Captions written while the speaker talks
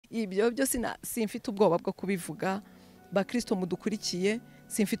ibyo byose simfite ubwoba bwo kubivuga. Bakristo mudukurikiye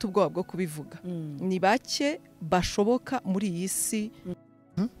simfite ubwoba bwo kubivuga. Ni bake bashoboka muri iyi si.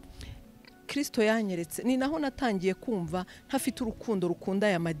 Kristo yanyeretse, ni naho natangiye kumva ntafite urukundo rukunda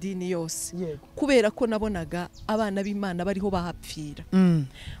aya madini yose. Kubera ko nabonaga abana b'Imana bariho bahapfira.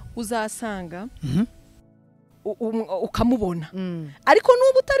 Uzasanga ukamubona, ariko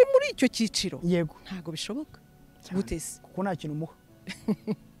n'ubu utari muri icyo cyiciro. Yego, ntago bishoboka. Gutese kuko nta kintu umuha.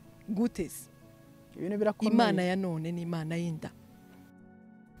 Gutese ibintu birakomeye. Imana ya none ni Imana y'inda.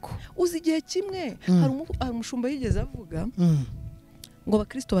 Uzi igihe kimwe hari umushumba yigeze avuga ngo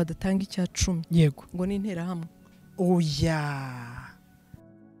abakristo badatanga icya 10. Yego, ngo ni intera hamwe. Oya,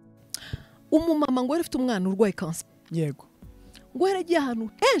 umumama ngo afite umwana urwaye cancer. Yego, ngo yaragiye ahantu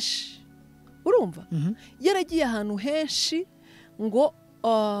henshi, urumva? Yaragiye ahantu henshi ngo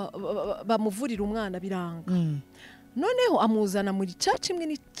bamuvurira umwana biranga. Noneho amuzana muri church imwe,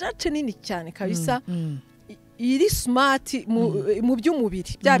 ni church nini cyane kabisa, iri smart mu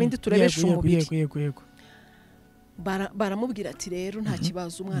by'umubiri, bya bindi turebesha umubiri. Yego. Baramubwira ati rero nta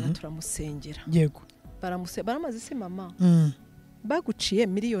kibazo, umwana turamusengera. Yego, baramaze se mama, baguciye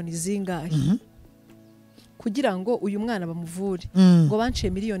miliyoni zingahe kugira ngo uyu mwana bamuvure? Ngo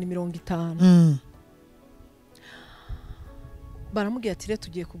banciye miliyoni 50. Baramubwira ati rero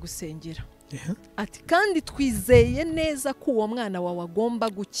tugiye kugusengera. Ati kandi twizeye neza ko uwo mwana wawe agomba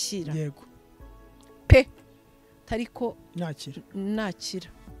gukira. Yego, pe tariko nakira.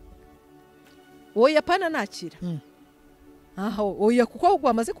 Oya pana nakira. Aho oya kuko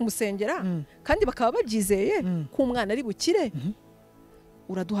bamaze kumusengera kandi bakaba babyizeye ko umwana ari bukire.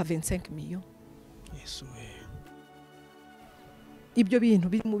 Uraduha 25 million. Yesu we. Ibyo bintu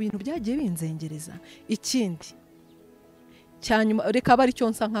biri mu bintu byagiye binzengereza. Ikindi cyanyuma reka bari cyo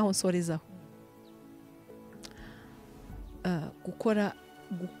nsa nkaho nsorezaho,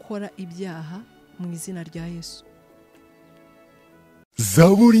 gukora ibyaha mu izina rya Yesu.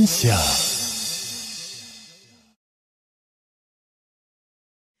 Zaburi nshya.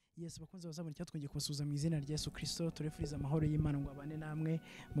 Yesu bakunze bazamuri cyatwongeye kubasuza mu izina rya Yesu Kristo. Turefuriza amahoro y'Imana ngo abane namwe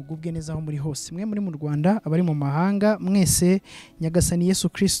mugubwe neza aho muri hose. Mwe muri mu Rwanda, abari mu mahanga, mwese nyagasani Yesu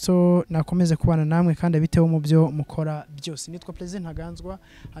Kristo nakomeze kubana namwe kandi abiteho mu byo mukora byose. Nitwa Plaisir ntaganzwa,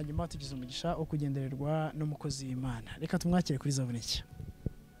 hanyuma tugize umugisha wo kugendererwa n'umukozi w'Imana. Reka tumwakire kuri Zaburi nshya.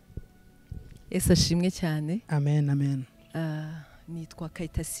 Yesu ashimwe cyane. Amen, amen. Nitwa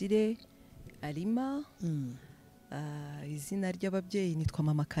Kaytasire Alima. Izina ry'ababyeyi nitwa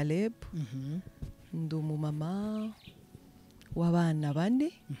Mama Caleb. Ndi umumama w'abana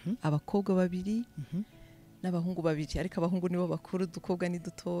 4, abakobwa 2 n'abahungu 2, ariko abahungu nibo bakuru, dukobwa ni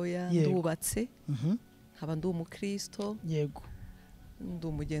dutoya. Ndubatse, nkaba ndi umukristo. Yego, ndi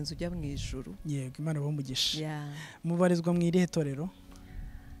umugenzi ujya mu ijuru. Yego, Imana bamugisha. Mubarizwa mu irihe torero?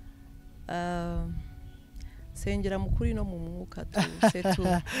 Sengera mukuri no mu mwuka tu.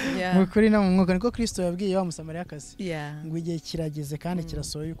 Mukuri no mu mwuka niko Kristo yabwiye wa Musamariyakazi. Ngo igihe kirageze kandi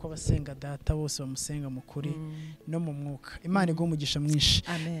kirasohoye yuko abasenga data bose bamusenga mukuri no mu mwuka. Imana iguhe umugisha mwinshi.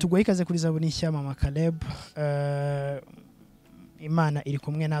 Tugoye ikaze kuri Zaburi nshya Mama Caleb. Imana iri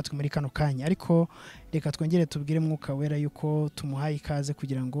kumwe natwe muri kano kanya, ariko reka twongere tubwire mwuka wera yuko tumuhaye ikaze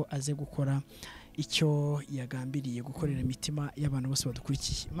kugira ngo aze gukora icyo yagambiriye gukorera imitima y'abantu bose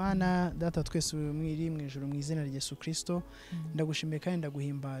badukurikiye. Imana data twese mwiri mu ijuru mu izina rya Yesu Kristo, ndagushimiye kandi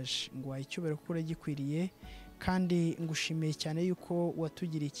ndaguhimbaje ngo wayicyubere kuko uragikwiriye, kandi ngushimiye cyane yuko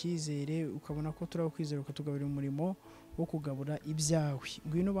watugiriye icyizere ukabona ko turakwizera ukatugabira umurimo wo kugabura ibyawe.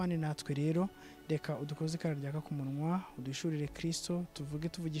 Ngwino bane natwe rero, reka udukoze ikara ryaka ku munwa, udushurire Kristo, tuvuge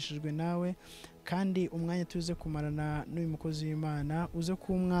tuvugishijwe nawe, kandi umwanya tuze kumarana n'uyu mukozi w'Imana uze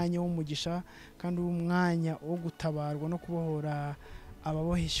ku mwanya w'umugisha kandi umwanya wo gutabarwa no kubohora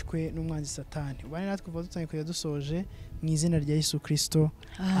ababoheshwe n'umwanzi Satani. Bane natwe kuva dutangiye kujya dusoje mu izina rya Yesu Kristo.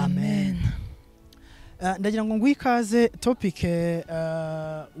 Amen. Ndagira ngo nguhe ikaze. Topic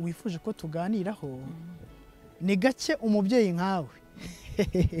wifuje ko tuganiraho ni gake umubyeyi nkawe.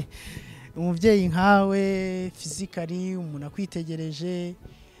 Umubyeyi nkawe physically, umuntu akwitegereje,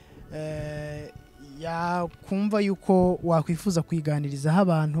 yakumva yuko wakwifuza kwiganirizaho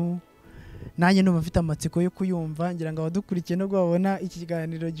abantu. Nanjye numva mfite amatsiko yo kuyumva, ngira ngo abadukurikiye no babona iki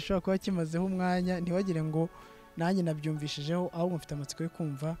kiganiro gishobora kuba kimazeho umwanya ntibagire ngo nanjye nabyumvishijeho, ahubwo mfite amatsiko yo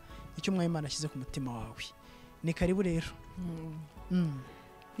kumva icyo Imana ashyize ku mutima wawe. Ni karibu rero.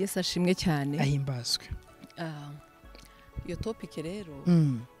 Yesu ashimwe cyane. Ahimbazwe. Iyo topic rero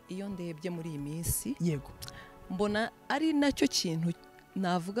iyo ndebye muri iyi minsi, yego, mbona ari nacyo kintu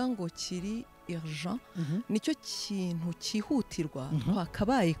navuga ngo kiri urgent, nicyo kintu cyihutirwa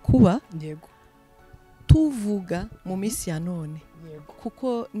twakabaye kuba, yego, tuvuga mu minsi ya none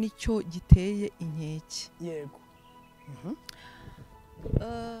kuko nicyo giteye inkeke yego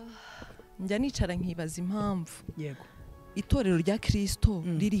njya nicara nkibaza impamvu yego itorero rya Kristo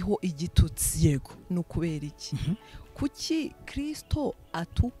ririho igitutsi yego nukubera iki kuki Kristo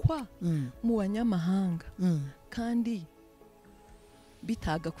atukwa mu banyamahanga kandi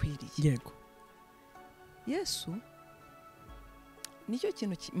bitagakwiriye yego Yesu nicyo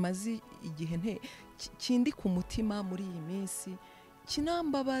kintu kimaze igihe kindi ku mutima muri iyi minsi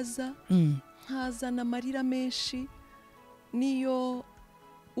kinambabaza nkazana amarira menshi niyo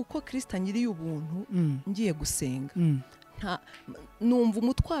uko Kristo anyiriye ubuntu ngiye gusenga numva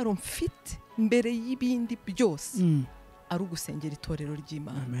umutwaro mfite mbere y'ibindi byose ari ugusengera itorero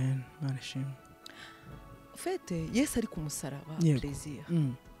ry'Imana. Amen. Marashimwe. Fete Yesu ari ku musaraba Plaisir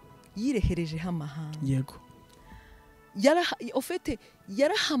yireherejeho amahanga yego ofete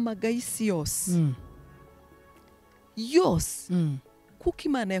yarahamagaye isi yose yose kuko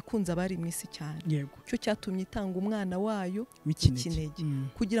Imana yakunze abari mu isi cyane yego cyo cyatumye itanga umwana wayo w'ikinege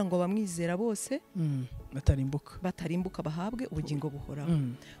kugira ngo bamwizera bose batarimbuka bahabwe ubugingo buhoraho.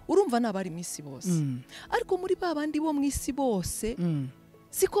 Urumva n'abari mu isi bose ariko muri babandi bo mu isi bose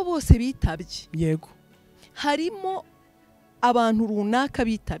siko bose bitabye yego harimo abantu runaka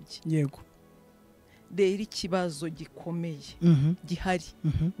bitabye yego rero ikibazo gikomeye gihari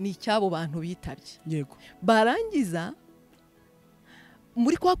ni icyabo bantu bitabye yego barangiza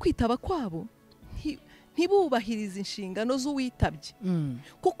muri kwa kwitaba kwabo ntibubahiriza inshingano z'uwitabye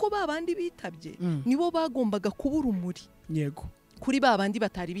kuko babandi bitabye nibo bagombaga kuba urumuri yego kuri babandi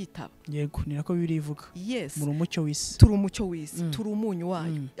batari bitaba yego ni nako birivuga yes muri umucyo w'isi turi umucyo w'isi turi umunyu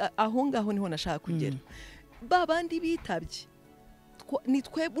wayo aho ngaho niho nashaka kugera babandi bitabye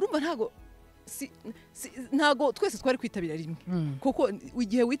nitwe urumva ntago twese twari kwitabira rimwe kuko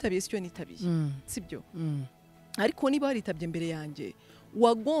igihe witabiye sicyo nitabiye sibyo ariko niba waritabye mbere yanjye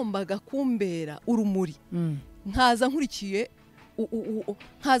wagombaga kumbera urumuri nkaza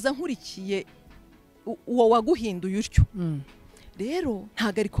nkurikiye uwo waguhinduye utyo rero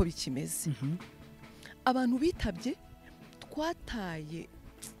ntago ariko bikimeze abantu bitabye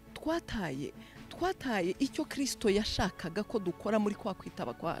twataye icyo Kristo yashakaga ko dukora muri kwa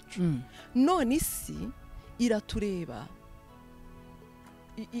kwitaba kwacu none isi iratureba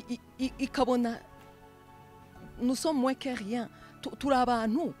ikabona nous sommes moins que rien turi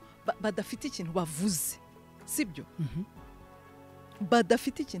abantu badafite ikintu bavuze sibyo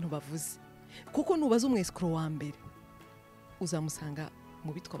badafite ikintu bavuze kuko nubaza umwesikoro wa mbere uzamusanga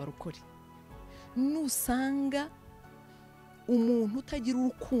mu bitwa barukore nusanga umuntu utagira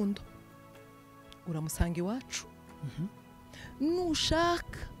urukundo uramusanga iwacu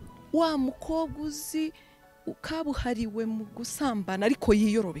nushaka wa mukobwa uzi ukabuhariwe mu gusambana ariko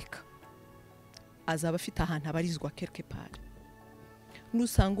yiyorobeka azaba afite ahantu abarizwa quelque part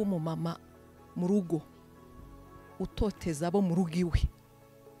nusanga umumama mu rugo utoteza abo mu rugo iwe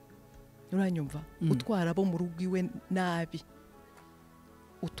uranyumva utwara abo mu rugo iwe nabi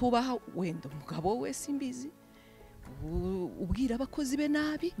utubaha wenda umugabo we simbizi ubwira abakozi be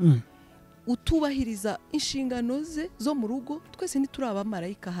nabi utubahiriza inshingano ze zo mu rugo twese ntituri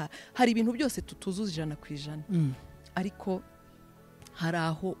abamarayika hari ibintu byose tutuzuza 100% ariko hari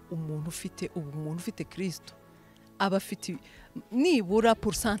aho umuntu ufite Kristo aba afite nibura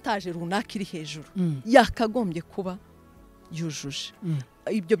pourcentage runaka iri hejuru yakagombye kuba yujuje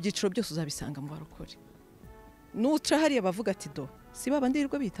ibyo byiciro byose uzabisanga mu barokore nuca hariya bavuga ati do si babandi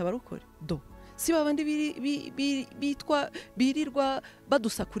birirwa bita barokore do si babandi birirwa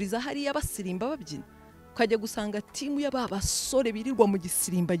badusakuriza hariya basirimba babyina ukajya gusanga timu y'aba basore birirwa mu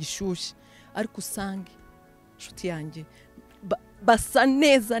gisirimba gishyushye ariko usange nshuti yanjye basa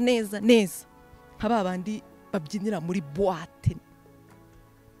neza nka babandi babyinira muri boîte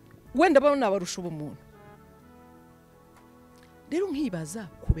wenda babona barusha ubumuntu rero nkibaza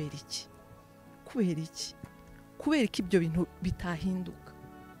kubera iki ibyo bintu bitahinduka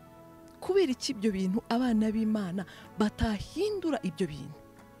kubera iki ibyo bintu abana b'Imana batahindura ibyo bintu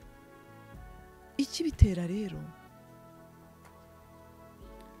iki bitera rero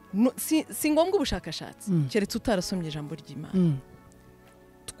si ngombwa ubushakashatsi keretse utarasomye ijambo ry'Imana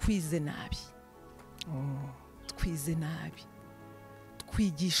twize nabi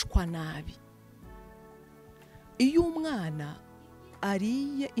twigishwa nabi iyo umwana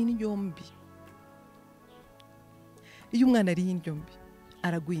ariye indyo mbi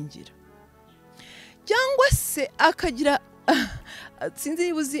aragwingira cyangwa se akagira sinzi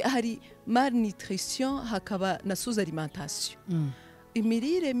nibuzi hari malnutrition hakaba na sous-alimentation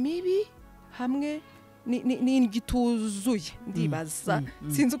imirire mibi hamwe n'indyo ituzuye ndibaza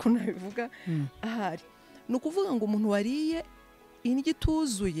sinzi ukuntu nabivuga ahari ni ukuvuga ngo umuntu wariye indyo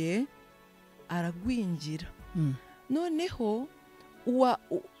ituzuye aragwingira. Noneho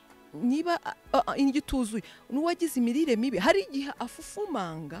niba indyo ituzuye n'uwagize imirire mibi, hari igihe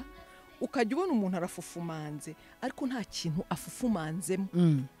afufumanga ukajya ubona umuntu arafufumanze ariko nta kintu afufumanzemo,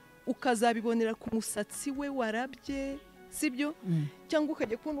 ukazabibonera ku musatsi we warabye, sibyo? Cyangwa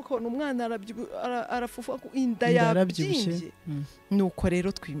ukajya kubona umwana arafufa inda yabyimbye. Nuko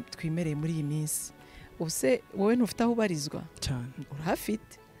rero twimereye muri iyi minsi. Ubuse wowe ntufite aho ubarizwa cyane,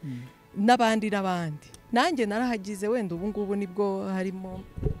 urahafite n'abandi nanjye narahagize, wenda ubu ngubu nibwo harimo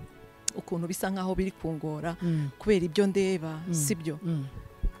ukuntu bisa nkaho biri kungora kubera ibyo ndeba, sibyo?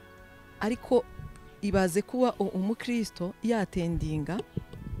 Ariko ibaze kuba umukristo yatendinga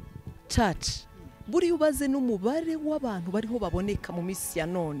church, buri ubaze n'umubare w'abantu bariho baboneka mu minsi ya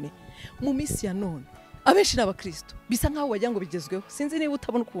none. Mu minsi ya none abenshi n'abakristo bisa nkaho wagira ngo bigezweho, sinzi niba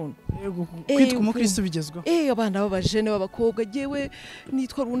utabona ukuntu kwitwa umukristo bigezweho. Abana b'abajene b'abakobwa, jewe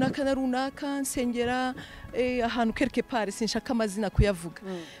nitwa runaka na runaka, nsengera ahantu quelque part, sinshaka amazina kuyavuga.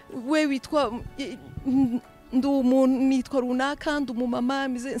 We witwa nitwa runaka, ndumumama,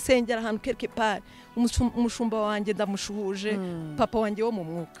 nsengera ahantu quelque part, umushumba wanjye ndamushuhuje, papa wanjye wo mu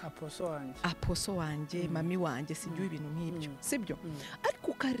mwuka, aposo wanjye, mami wanjye, sinjye ibintu nk'ibyo, sibyo?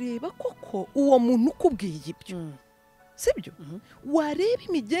 Ariko ukareba koko uwo muntu ukubwiye ibyo, sibyo? Wareba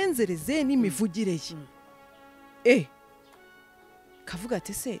imigenzereze n'imivugire ye, kavuga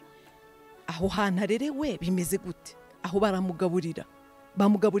ati se aho hantu arerewe bimeze gute? Aho bamugaburira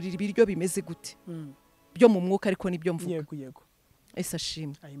ibiryo bimeze gute? Byo mu mwuka ariko nibyo mvuga. Yego. Ese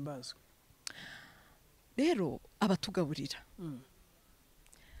ashimwe. Ahimbazwe. Rero abatugaburira,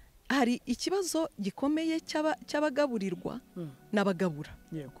 hari ikibazo gikomeye cy'abagaburirwa n'abagabura.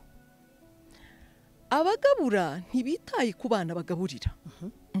 Yego. Abagabura ntibitaye ku bana bagaburira,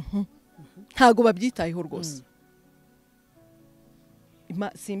 ntago babyitayeho rwose.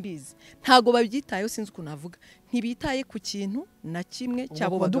 Simbizi, ntago babyitayeho, sinzi uko navuga, ntibitaye ku kintu na kimwe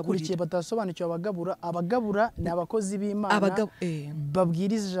cyabo bagaburira. Batasobanukiwe abagabura ni abakozi b'Imana,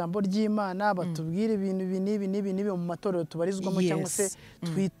 babwiriza ijambo ry'Imana, batubwira ibintu nibi mu matorero tubarizwamo, cyangwa se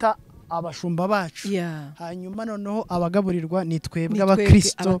twita abashumba bacu. Hanyuma noneho abagaburirwa ni twebwe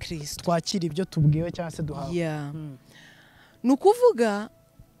abakristo twakira ibyo tubwiwe cyangwa se duhawe. Ni ukuvuga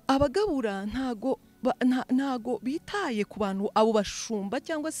abagabura ntago bitaye ku bantu, abo bashumba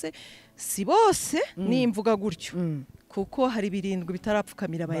cyangwa se si bose, nimvuga gutyo, kuko hari birindwi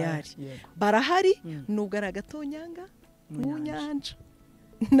bitarapfukamira abayari. Barahari, nubwo ari agatonyanga mu nyanja,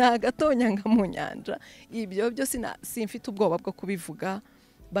 n'agatonyanga mu nyanja. Ibyo byose simfite ubwoba bwo kubivuga.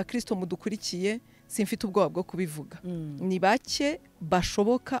 Bakristo mudukurikiye, simfite ubwoba bwo kubivuga. Ni bake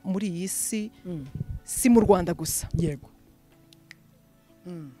bashoboka muri iyi si mu Rwanda gusa. Yego.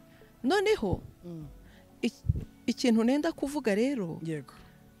 Noneho ikintu nenda kuvuga rero, yego,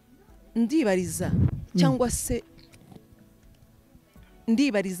 ndibariza cyangwa se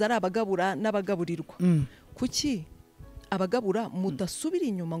ndibariza ari abagabura n'abagaburirwa. Kuki abagabura mudasubira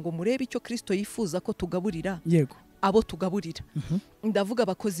inyuma ngo murebe icyo Kristo yifuza ko tugaburira? Yego. Abo tugaburira, ndavuga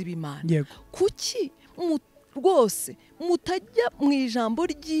abakozi b'Imana. Yego. Kuki rwose mutajya mu ijambo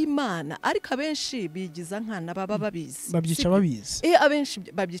ry'Imana? Ariko abenshi bigiza nkana baba babizi, babyica babizi. Abenshi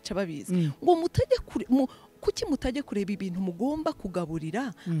babyica babizi. Ngo mutajya kuki mutajya kureba ibintu mugomba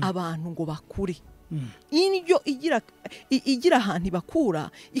kugaburira abantu ngo bakure? Indyo igira ahantu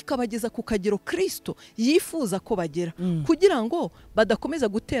ibakura, ikabageza ku kagero Kristo yifuza ko bagera, kugira ngo badakomeza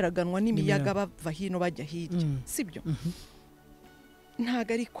guteraganwa n'imiyaga bava hino bajya hirya, sibyo?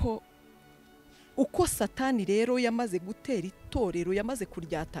 Ntago ariko uko Satani rero yamaze gutera itorero, yamaze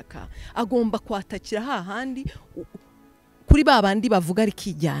kuryataka, agomba kwatakira hahandi kuri babandi bavuga ari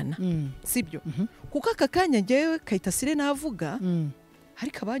kijyana, sibyo? Kuko aka kanya ngewe Kayitasire navuga,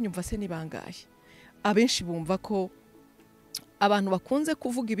 ariko abanyumva se ni bangahe? Abenshi bumva ko abantu bakunze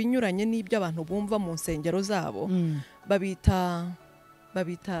kuvuga ibinyuranye n'ibyo abantu bumva mu nsengero zabo, babita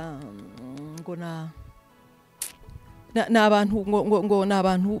ngo n'abantu ngo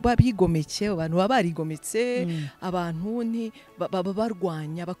n'abantu babigomeke, abantu baba barigometse, abantu baba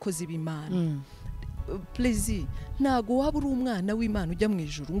barwanya abakozi b'Imana. Plaisir, ntago waba uri umwana w'Imana ujya mu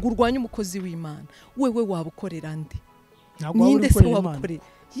ijuru ngo urwanye umukozi w'Imana. Wewe waba ukorera nde? Ninde se waba ukorera?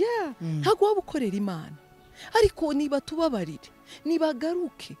 Ntago waba ukorera Imana. Ariko niba tubabarire,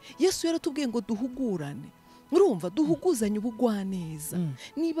 nibagaruke, Yesu yaratubwiye ngo duhugurane, urumva duhuguzanye ubugwaneza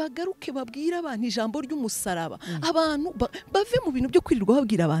nibagaruke babwira abantu ijambo ry'umusaraba abantu bave mu bintu byo kwirirwa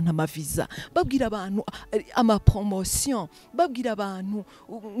babwira abantu amaviza babwira abantu ama promotion babwira abantu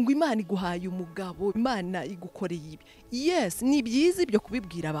ngo Imana iguhaye umugabo Imana igukoreye ibi yes ni byiza ibyo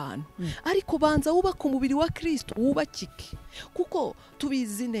kubibwira abantu ariko banza wubaka umubiri wa Kristo wubakike kuko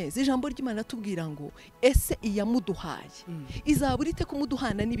tubizi neza ijambo ry'Imana tubwira ngo ese iyamuduhaye izaburite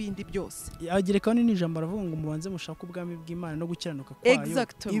kumuduhana n'ibindi byose agereka ni ijambo aravuga ngo mubanze mushaka ubwami bw'Imana no gukiranuka kwayo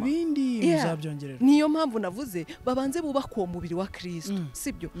ibindi muzabyongerera niyo mpamvu navuze babanze bubaka uwo mubiri wa Kristo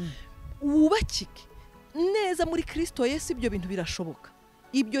sibyo wubakike neza muri Kristo Yesu ibyo bintu birashoboka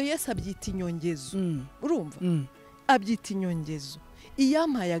ibyo Yesu abyita inyongezo urumva abyita inyongezo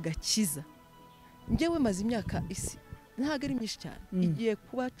iyampaye agakiza ngewe maze imyaka isi ntago ari myinshi cyane igiye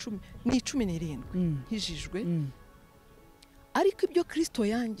kuba 17 nkijijwe ariko ibyo Kristo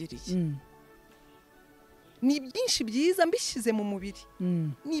yangiriye ni byinshi byiza mbishyize mu mubiri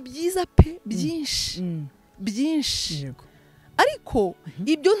ni byiza pe byinshi ariko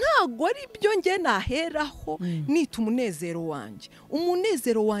ibyo ntago ari byo nge naheraho nita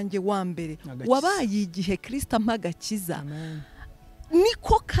umunezero wanjye wa mbere wabaye igihe Kristo mpagakiza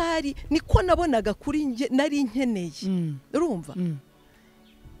niko kari niko nabonaga kuri nge nari nkeneye urumva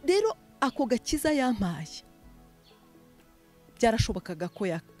rero ako gakiza yampaye byarashobokaga ko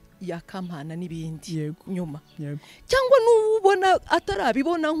yakampana n'ibindi nyuma cyangwa n'ubona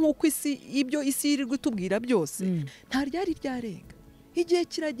atarabibona nk'uko ibyo isi yirirwa itubwira byose nta ryari ryarenga igihe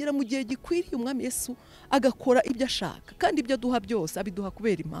kiragera mu gihe gikwiriye umwami Yesu agakora ibyo ashaka kandi ibyo duha byose abiduha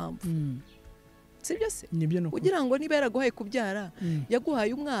kubera impamvu sibyo se kugira ngo niba yaraguhaye kubyara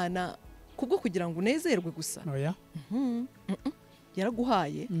yaguhaye umwana kubwo kugira ngo unezerwe gusa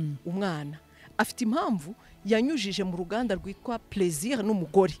yaraguhaye umwana afite impamvu yanyujije mu ruganda rwitwa Plaisir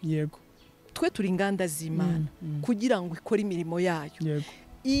n'umugore yego twe turi inganda z'Imana kugira ngo ikore imirimo yayo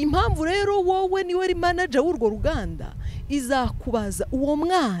iyi mpamvu rero wowe niwe ri manager w'urwo ruganda izakubaza uwo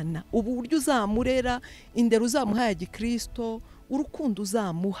mwana uburyo uzamurera indero uzamuha ya Gikristo urukundo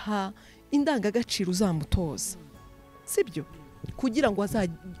uzamuha indangagaciro uzamutoza sibyo kugira ngo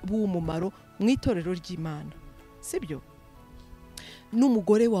azabe umumaro mu itorero ry'Imana sibyo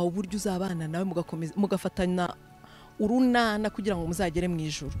n'umugore wawe uburyo uzabana nawe mugafatanya urunana kugira ngo muzagere mu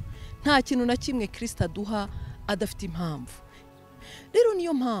ijuru nta kintu na kimwe Kristo aduha adafite impamvu rero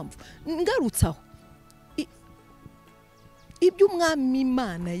niyo mpamvu ngarutsaho ibyo umwami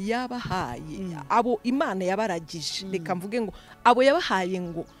Imana yabahaye abo Imana yabaragije reka mvuge ngo abo yabahaye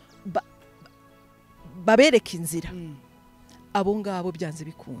ngo babereke inzira abo ngabo byanze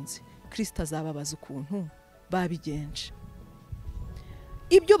bikunze Kristo azababaza ukuntu babigenje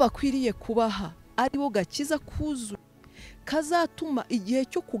ibyo bakwiriye kubaha aribo gakiza kuzuye kazatuma igihe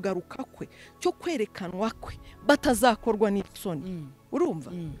cyo kugaruka kwe cyo kwerekanwa kwe batazakorwa n'isoni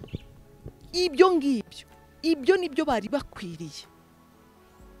urumva ibyo ngibyo ibyo nibyo bari bakwiriye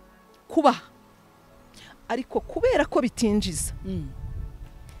kubaha ariko kubera ko bitinjiza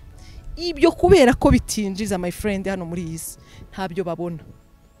ibyo kubera ko bitinjiza my friend hano muri iyi si ntabyo babona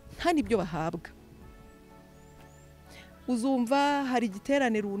nta nibyo bahabwa uzumva hari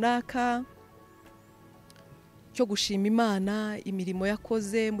igiterane runaka cyo gushima Imana imirimo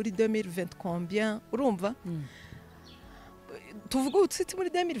yakoze muri 2020 combien urumva tuvuga utsiti muri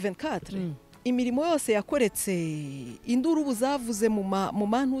 2024 imirimo yose yakoretse induru buzavuze mu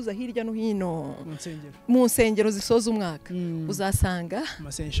mantuza hirya no hino mu nsengero zisoza umwaka uzasanga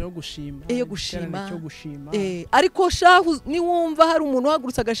amasengesho yo gushima ariko shahu niwumva hari umuntu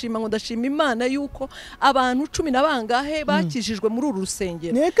wagurutse agashima ngo ndashima Imana yuko abantu 10 nabangahe bakijijwe muri uru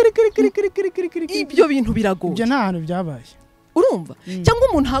rusengero ibyo bintu biragoye ibyo nta hantu byabaye urumva cyangwa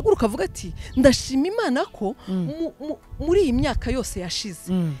umuntu haguruka avuga ati ndashima Imana ko muri iyi myaka yose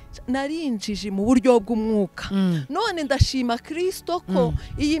yashize narinjije mu buryo bw'umwuka none ndashima Kristo ko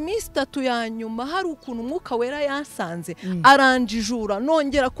iyi minsi 3 ya nyuma hari ukuntu umwuka wera yansanze aranjijura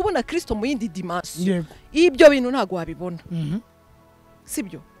nongera kubona Kristo mu yindi dimension ibyo bintu ntago wabibona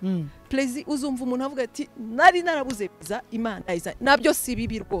sibyo Plaisir uzumva umuntu avuga ati nari narabuze biza Imana iza nabyo si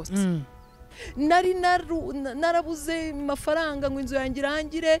bibi rwose nari narabuze amafaranga ngo inzu yanjye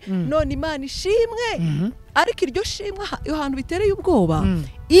irangire none Imana ishimwe ariko iryo shimwe ahantu bitereye ubwoba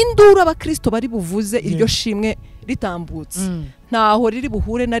indura abakristo bari buvuze iryo shimwe ritambutse ntaho riri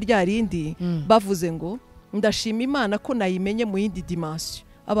buhure na rya rindi bavuze ngo ndashima Imana ko nayimenye mu yindi dimension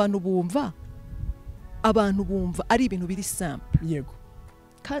abantu bumva ari ibintu biri simple yego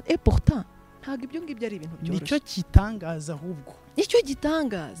et pourtant ntago ibyo ngibyo ari ibintu byoroshye nicyo gitangaza ahubwo icyo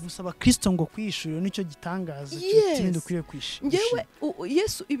gitangaza gusaba Kristo ngo kwishura nicyo gitangaza yes. cy'ibintu ukwiye kwishura ngewe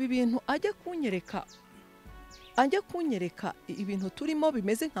Yesu ibi bintu ajya kunyereka ajya kunyereka ibintu turimo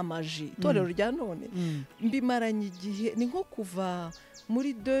bimeze nka maji itorero rya none mbimaranye igihe ni nko kuva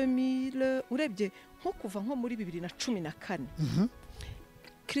muri 2000 urebye nko kuva nko muri 2014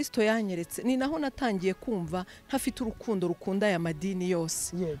 Kristo yanyeretse ni naho natangiye kumva ntafite urukundo rukunda aya madini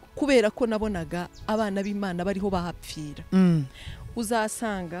yose kubera ko nabonaga abana b'Imana bariho bahapfira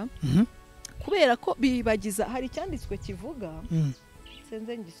uzasanga kubera ko bibagiza hari cyanditswe kivuga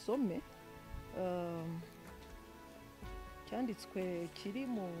senze ngisome cyanditswe kiri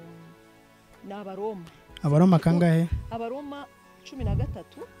mu Abaroma kangahe Abaroma 13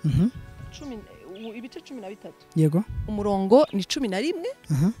 ibice 13 yego umurongo ni 11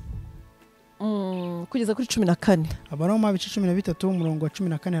 kugeza kuri 14 Abaroma ibice 13 umurongo wa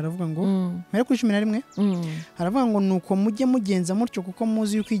 14 haravuga ngo mbere kuri 11 haravuga ngo nuko mujye mugenza mutyo kuko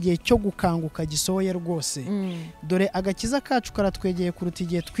muzi yuko igihe cyo gukanguka gisohoye rwose dore agakiza kacu karatwegeye kuruta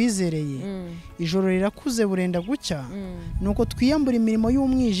igihe twizereye ijoro rirakuze burenda gucya nuko twiyambura imirimo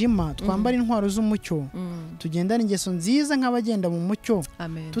y'umwijima twambara intwaro z'umucyo tugendana ingeso nziza nk'abagenda mu mucyo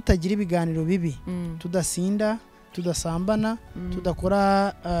tutagira ibiganiro bibi tudasinda tudasambana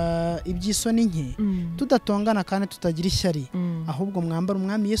tudakora iby'isoni nke tudatongana kandi tutagira ishyari ahubwo mwambara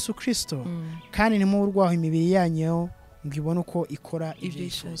umwami Yesu Kristo kandi ntimurwaho imibiri yanyu ngo ibone uko ikora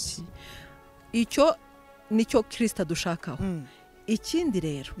iby'isi icyo nicyo Kristo dushakaho ikindi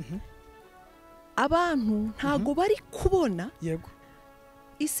rero abantu ntago bari kubona yego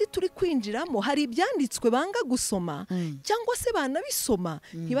isi turi kwinjiramo hari ibyanditswe banga gusoma cyangwa se banabisoma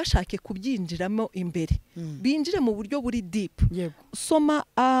ntibashake kubyinjiramo imbere binjire mu buryo buri deep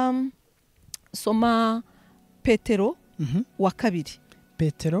soma Petero wa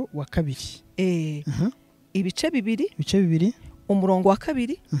kabiri ibice bibiri umurongo wa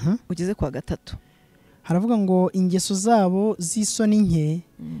kabiri ugeze kwa gatatu haravuga ngo ingeso zabo z'isoni nke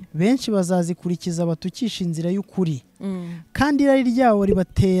benshi bazazikurikiza batukisha inzira y'ukuri kandi irari ryawo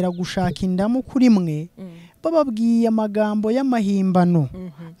ribatera gushaka indamu kuri mwe bababwiye amagambo y'amahimbano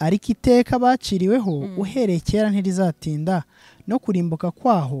ariko iteka baciriweho uhereye kera ntirizatinda no kurimbuka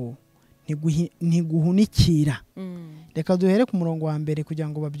kwaho ntiguhunikira reka duhere ku murongo wa mbere kugira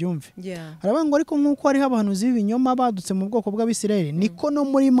ngo babyumve haravuga ngo ariko nk'uko hariho abahanuzi b'ibinyoma badutse mu bwoko bw'Abisirayeli niko no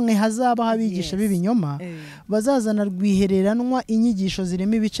muri mwe hazaba abigisha b'ibinyoma bazazana rwihereranwa inyigisho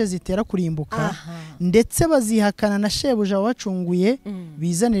zirimo ibice zitera kurimbuka ndetse bazihakana na shebuja wabacunguye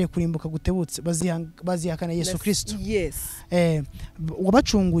bizanire kurimbuka gutebutse bazihakana Yesu Kristo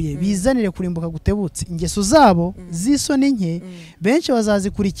wabacunguye bizanire kurimbuka gutebutse ingeso zabo z'isoni nke benshi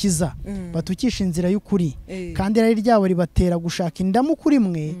bazazikurikiza batukisha inzira y'ukuri kandi irari ryabo ribatera gushaka indamu kuri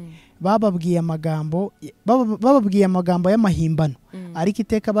mwe bababwiye amagambo y'amahimbano ariko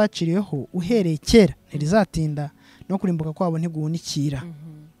iteka baciriweho uhereye kera ntirizatinda no kurimbuka kwabo ntiguhunikira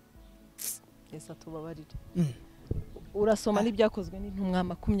Yesu atubabarire urasoma n'ibyakozwe n'intumwa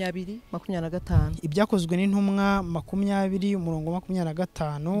 20:25 ibyakozwe n'intumwa 20 umurongo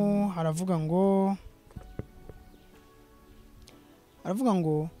 25 haravuga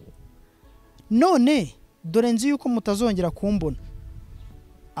ngo none dore nzi yuko mutazongera kumbona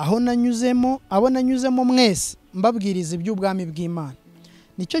abo nanyuzemo mwese mbabwiriza iby'ubwami bw'Imana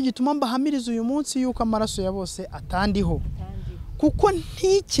nicyo gituma mbahamiriza uyu munsi yuko amaraso ya bose atandiho kuko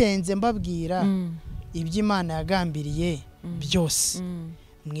ntikenze mbabwira iby'Imana yagambiriye byose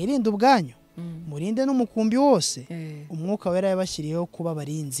mwirinde ubwanyu murinde n'umukumbi wose umwuka wera yabashyiriyeho kuba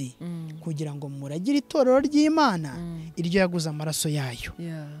abarinzi kugira ngo muragire itorero ry'Imana iryo yaguze amaraso yayo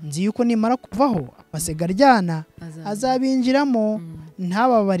nzi yuko nimara kuvaho amasega aryana azabinjiramo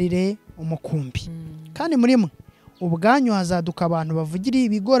ntababarire umukumbi kandi muri mwe ubwanyu hazaduka abantu bavugira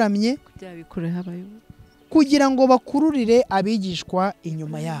ibigoramye kugira ngo bakururire abigishwa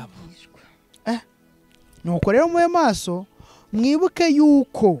inyuma yabo nuko rero mube maso mwibuke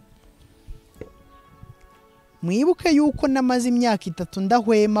yuko namaze imyaka 3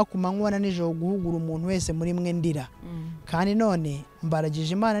 ndahwema ku manywa na nijoro guhugura umuntu wese muri mwe ndira kandi none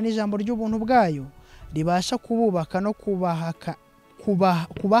mbaragije Imana n'ijambo ry'ubuntu bwayo ribasha kububaka no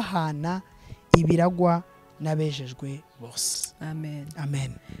kubahana ibiragwa n'abejejwe bose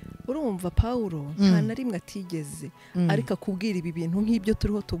amen urumva Paulo nta na rimwe atigeze ariko akubwira ibi bintu nk'ibyo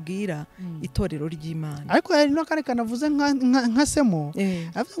turiho tubwira itorero ry'Imana ariko hari no kare kanavuze nka semo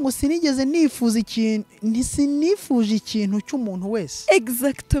avuga ngo sinigeze nifuje ikintu cy'umuntu wese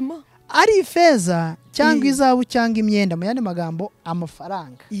exactement ari ifeza cyangwa izabu cyangwa imyenda mu yandi magambo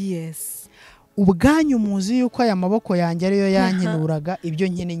amafaranga ubwanyu muzi yuko aya maboko yanjye ariyo yankenuraga ibyo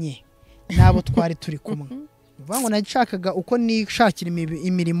nkeneye nabo twari turi kumwe ngo nashakaga uko nishakira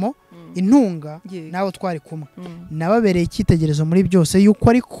imirimo intunga nabo twari kumwe nababereye icyitegerezo muri byose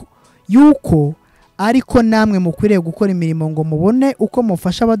yuko ariko namwe mukwiriye gukora imirimo ngo mubone uko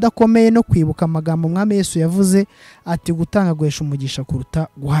mufasha abadakomeye no kwibuka amagambo umwami Yesu yavuze ati gutanga guhesha umugisha kuruta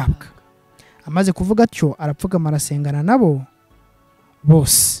guhabwa. Amaze kuvuga atyo arapfugama arasengana nabo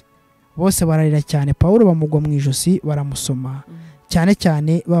bose bararira cyane. Pawulo bamugwa mu ijosi baramusoma cyane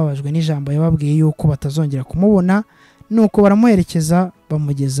cyane babajwe n'ijambo yababwiye yuko batazongera kumubona, nuko baramuherekeza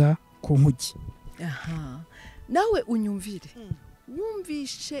bamugeza ku nkugi. Nawe unyumvire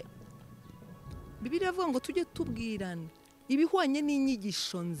wumvishe Bibiliya avuga ngo tujye tubwirana ibihwanye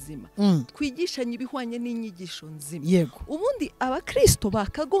n'inyigisho nzima, twigishanye ibihwanye n'inyigisho nzima. Yego. Ubundi abakristo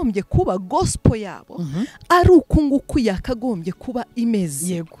bakagombye kuba gospel yabo ari uku nguku yakagombye kuba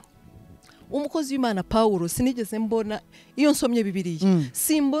imeze. Yego. Umukozi w'Imana Pawulo sinigeze mbona iyo nsomye Bibiliya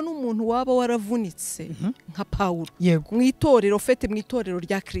simbona umuntu waba waravunitse nka Pawulo mu itorero fete mu itorero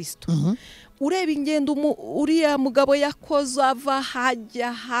rya Kristo. Ureba ingendo uriya mugabo yakoze ava hajya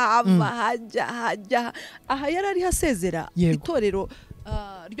aha yarari hasezera itorero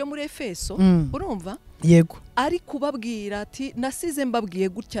ryo muri Efeso, urumva? Yego. Ari kubabwira ati nasize mbabwiye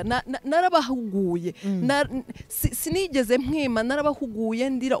gutya narabahuguye sinigeze mpwema narabahuguye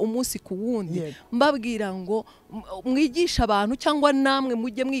ndira umunsi ku wundi mbabwira ngo mwigisha abantu cyangwa namwe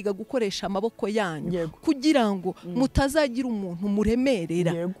mujye mwiga gukoresha amaboko yanyu kugira ngo mutazagira umuntu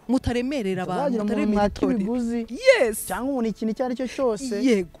muremerera, mutaremerera abantu, mutaremerera itorero. Yes. Cyangwa umuntu ikintu cyari cyo cyose.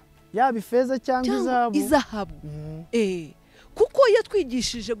 Yego. Yaba ifeza cyangwa izahabu. Kuko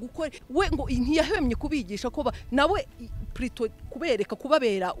yatwigishije gukora we ngo ntiyahemye kubigisha ko nawe plutôt kubereka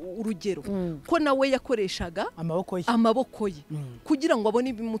kubabera urugero ko nawe yakoreshaga amaboko ye kugira ngo abone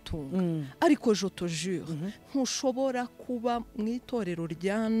ibimutunga. Ariko je te jure ntushobora kuba mu itorero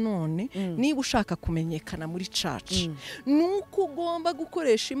rya none niba ushaka kumenyekana muri church nuko ugomba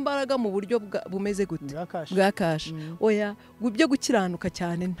gukoresha imbaraga mu buryo bumeze gute bwa kashi. Oya ibyo gukiranuka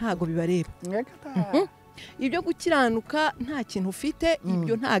cyane ntago bibareba. Ibyo gukiranuka nta kintu ufite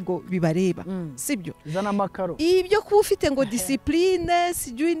ibyo ntago bibareba, sibyo? Zana amakaro. Ibyo kuba ufite ngo discipline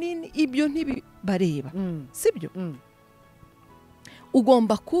sijui nini ibyo ntibibareba, sibyo?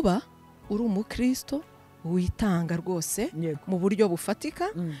 Ugomba kuba uri umukristo witanga rwose mu buryo bufatika,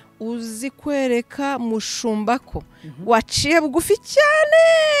 uzi kwereka mushumba ko waciye bugufi cyane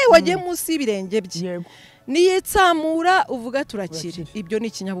wagiye munsi y'ibirenge bye. Niyetsamura uvuga turakire. Ibyo ni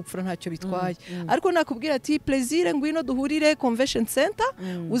ikinyabupfura ntacyo bitwaye. Ariko nakubwira ati Plaisir ngwino duhurire convention center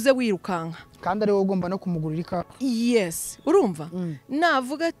uze wirukanka kandi ari wowe ugomba no kumugurira ikawa. Yes, urumva?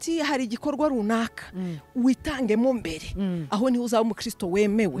 Navuga ati hari igikorwa runaka witangemo mbere, aho niho uzaba umukristo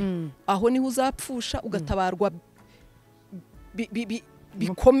wemewe, aho niho uzapfusha ugatabarwa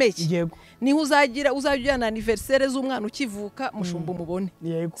bikomeye. Niho uzajyana anniversaire z'umwana ukivuka mushumba umubone,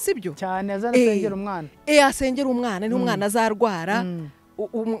 sibyo? Cyane azanasengera umwana. Asengera umwana ni umwana azarwara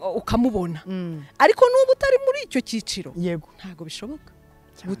ukamubona. Ariko nubu utari muri icyo cyiciro ntago bishoboka.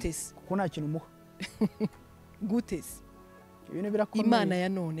 Gutese kuko nta kintu umuha. Gutese ibintu birakomeye. Imana ya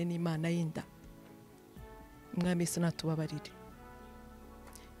none ni Imana y'inda. Mwami Yesu natubabarire,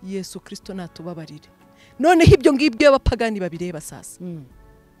 Yesu Kristo natubabarire. Noneho ibyo ngibyo abapagani babireba sasa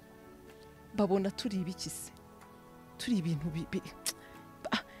babona turi ibikise, turi ibintu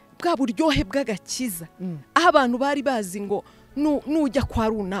bwa buryohe bw'agakiza, aho abantu bari bazi ngo nujya kwa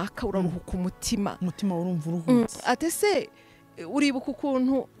runaka uraruhuka umutima urumva uruhutse. Atese uribuka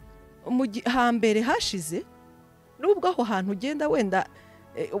ukuntu hambere hashize nubwo aho hantu ugenda wenda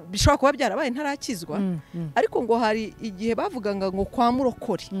bishobora kuba byarabaye ntarakizwa, ariko ngo hari igihe bavuganga ngo kwa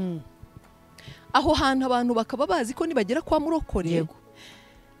Murokore. Aho hantu abantu bakaba bazi ko nibagera kwa Murokore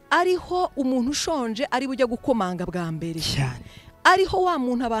ariho umuntu ushonje ari bujya gukomanga bwa mbere cyane, ariho wa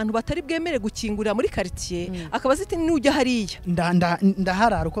muntu abantu batari bwemere gukingurira muri quartier akabaza ati nujya hariya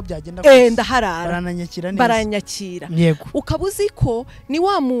ndaharara uko byagenda ndaharara baranyakira. Ukabuzi ko ni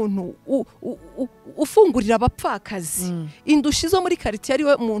wa muntu ufungurira abapfakazi indushi zo muri quartier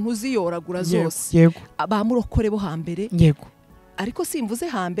ariwe muntu uziyoragura zose. Ba Murokore bo hambere. Ariko simvuze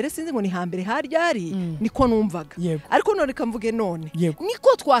hambere, sinzi ngo ni hambere haryari niko numvaga. Ariko none kamvuge none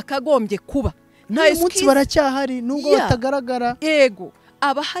niko twakagombye kuba. Nta munsi baracyahari nubwo batagaragara. Yego,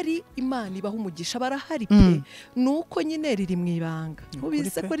 abahari Imana ibaha umugisha barahari pe. Nuko nyine riri mu ibanga.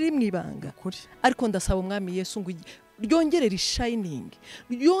 Ubize ko riri mu ibanga. Ariko ndasaba umwami Yesu ngo ryongere rishining,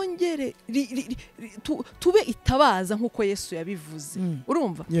 ryongere tube itabaza nkuko Yesu yabivuze.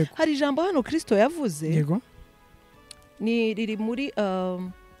 Urumva? Hari ijambo hano Kristo yavuze. Ni riri muri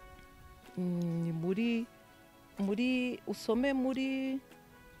usome muri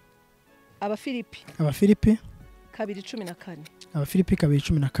Abafilipi 2:14. Abafilipi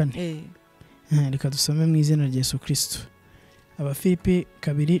 2:14. Reka dusome mu izina rya Yesu Kristo. Abafilipi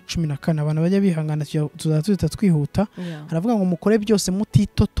 2:14 abantu bajya bihangana tuzatuta twihuta haravuga ngo mukore byose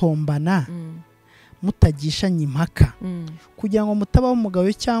mutitotombana mutagishanya impaka kugira ngo mutabaho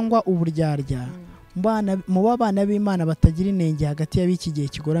umugabo cyangwa uburyarya mu babana b'Imana batagira inenge hagati y'abiki gihe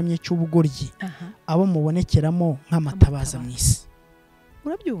kigoramye cy'ubugoryi abo mubonekeramo nk'amatabaza mwisi.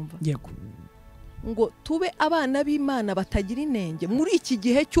 Urabyumva? Yego. Ngo tube abana b'Imana batagira inenge muri iki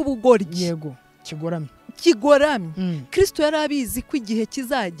gihe cy'ubugoryi. Yego. Kigoramye. Kristo yarabizi ko igihe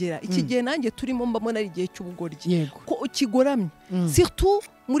kizagera. Iki gihe nanjye turimo mbamo nari igihe cy'ubugoryi. Ko kigoramye. Surtout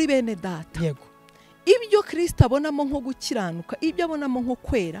muri bene data. Yego. Ibyo Kristo abonamo nko gukiranuka, ibyo abonamo nko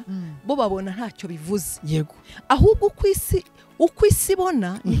kwera, bo babona ntacyo bivuze. Yego. Ahubwo uko isi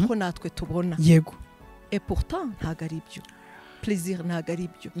ibona niko natwe tubona. Yego. Et pourtant ntago ari ibyo. Plaisir ntago ari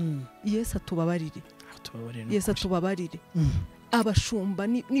ibyo. Yesu atubabarire. Yesu atubabarire. Abashumba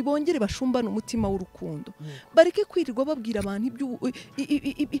nibongere bashumbana umutima w'urukundo. Bareke kwirirwa babwira abantu ibyo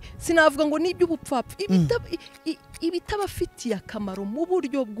sinavuga ngo nibyo ubupfapfa. Ibitabafitiye akamaro mu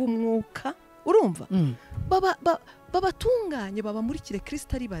buryo bw'umwuka. Urumva? Babatunganye babamurikire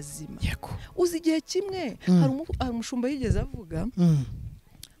Kristo ari bazima. Uzi igihe kimwe hari umushumba yigeze avuga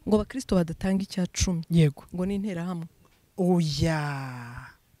ngo abakristo badatanga icya 10. Yego. Ngo ni intera hamwe.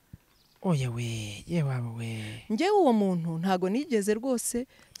 Oya we, yewe we. Ngewe uwo muntu ntago nigeze rwose,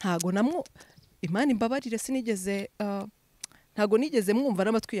 ntago namwo Imana imbabarire sinigeze ntago nigeze mwumva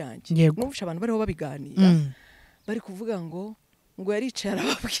n'amatwi yanjye. Mwumvisha abantu bariho babiganira. Bari kuvuga ngo yaricaye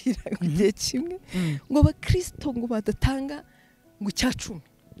arababwira igihe kimwe ngo abakristo ngo badatanga ngo icya 10.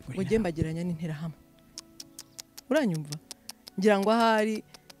 Ngo ngiye mbageranya n'intera hamwe. Uranyumva? Ngira ngo ahari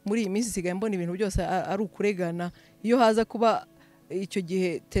muri iyi minsi sigaye mbona ibintu byose ari ukuregana. Iyo haza kuba icyo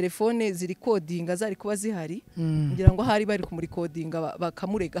gihe telefone ziri codinga zari kuba zihari, ngira ngo ahari bari kumuri codinga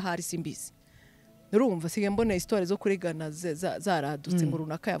bakamurega hari simbizi. Urumva sigaye mbona histoire zo kuregana zaradutse ngo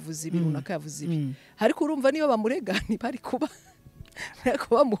runaka yavuze ibi runaka yavuze ibi. Ariko urumva niyo bamuregani bari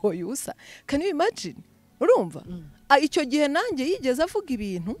kuba muhoye usa. Can you imagine? Urumva? Icyo gihe nanjye yigeze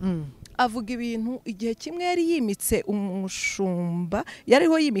avuga ibintu igihe kimwe yari yimitse umushumba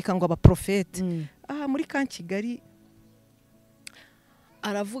yariho yimika ngo abaprofete. Muri Kigali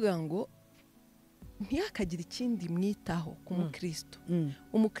aravuga ngo ntiyakagira ikindi mwitaho ku mukristo.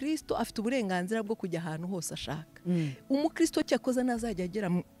 Umukristo afite uburenganzira bwo kujya ahantu hose ashaka. Umukristo cyakoze nazajya agera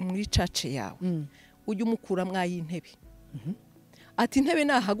muri church yawe. Ujye umukura mwayintebe. Ati intebe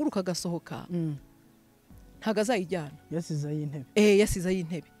nahaguruka agasohoka ntago azayijyana. Yasize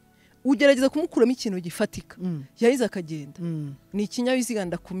ayintebe. Ugerageza kumukuramo ikintu gifatika. Yahize akagenda. Ni ikinyabiziga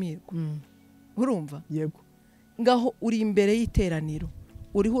ndakumirwa. Urumva? Yego. Ngaho uri imbere y'iteraniro.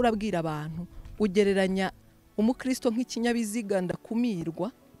 Uriho urabwira abantu ugereranya umukristo nk'ikinyabiziga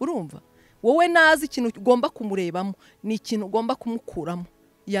ndakumirwa. Urumva? Wowe nazi ikintu ugomba kumurebamo, ni ikintu ugomba kumukuramo.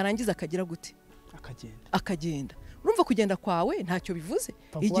 Yarangiza akagira gute? Akagenda. Urumva kugenda kwawe ntacyo bivuze.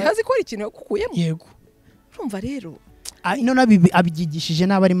 Igihe azi ko ari ikintu yakukuyemo. Yego. Urumva rero ino abigigishije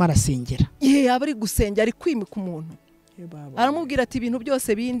n'abari marasengera. Abari gusengera ari kwimika umuntu. Aramubwira ati ibintu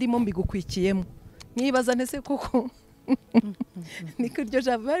byose bindimo mbigukwikiyemo. Nibaza ntese koko niko iryo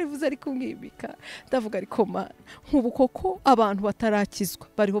jambo barivuze ari kumwimika. Ndavuga ariko Mana nk'ubu koko abantu batarakizwa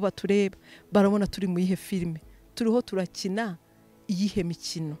bariho batureba barabona turi mu ihe filme turiho turakina iyihe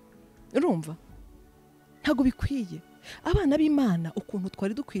mikino. Urumva? Ntago bikwiye. Abana b'Imana ukuntu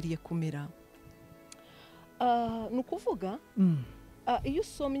twari dukwiriye kumera. Nukuvuga iyo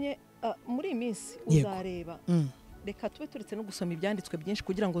usomye muri iyi minsi uzareba. Reka tube turetse no gusoma ibyanditswe byinshi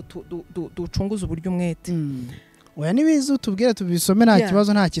kugira ngo ducunguze uburyo umwete. Oya nibizu tubwire tubisome nta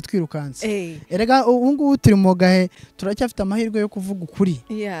kibazo nta kitwirukanse. Erega ubu ngubu turi mu gahe turacyafite amahirwe yo kuvuga ukuri.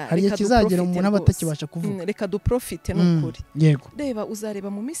 Hari ikizagera umuntu abatakibasha kuvuga. Reka duprofite n'ukuri. Yego. Reba uzareba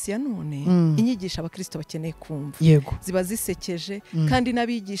mu minsi ya none inyigisha abakristo bakeneye kumva. Yego. Ziba zisekeje kandi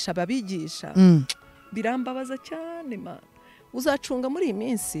nabigisha babigisha. Birambabaza cyane Mana. Uzacunga muri iyi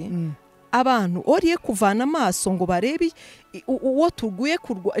minsi abantu oriye kuvana amaso ngo barebe uwo tuguye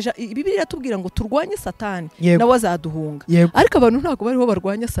Bibiliya tubwira ngo turwanye Satani nawe azaduhunga. Ariko abantu ntago bariho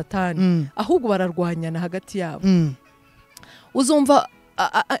barwanya Satani ahubwo bararwanyana hagati yabo. Uzumva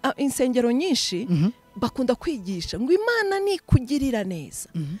insengero nyinshi bakunda kwigisha ngo Imana ni kugirira neza.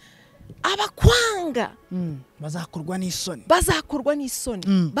 Abakwanga bazakorwa n'isoni.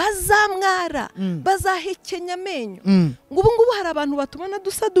 Bazamwara. Bazahekenya amenyo. Ngo ubu ngubu hari abantu batubona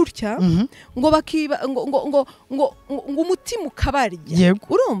dusa dutya ngo bakiba ngo umutima ukabarya.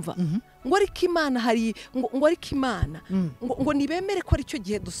 Urumva? ngo ariko Imana hari ngo ariko Imana ngo nibemere ko ari cyo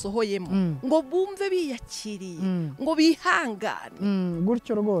gihe dusohoyemo ngo bumve biyakiriye ngo bihangane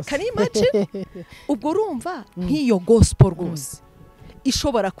gutyo rwose can you imagine ubwo urumva nk'iyo gospel rwose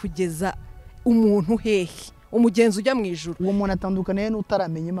ishobora kugeza umuntu hehe umugenzi ujya mu ijuru uwo muntu atandukaniye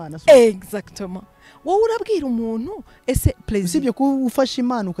n'utaramenya Imana exactement wowe urabwira umuntu ese Plaisir usibye ko ufasha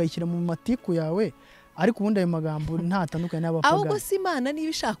Imana ukayishyira mu matiku yawe ariko ubundi ayo magambo ntatandukanye n'abapagani ahubwo si Imana niba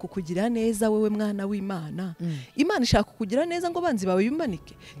ishaka kugira neza wewe mwana w'Imana Imana ishaka kugira neza ngo banzi bawe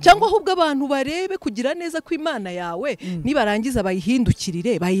bimanike cyangwa ahubwo abantu barebe kugira neza ko Imana yawe nibarangiza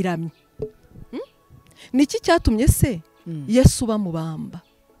bayihindukirire bayiramye niki cyatumye se Yesu bamubamba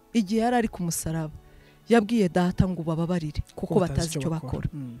igihe yari ari ku musaraba yabwiye data ngo bababarire kuko batazi icyo bakora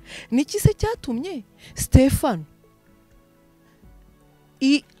niki se cyatumye Stefano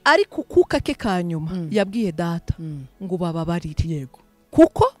ari kukuka ke kanyuma yabwiye data ngo bababarire yego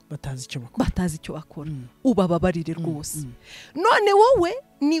kuko batazi icyo bakora ubababarire rwose none wowe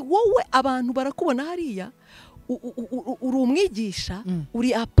ni wowe abantu barakubona hariya uri umwigisha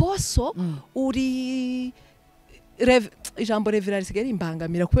uri apostle uri ijambo revera risigaye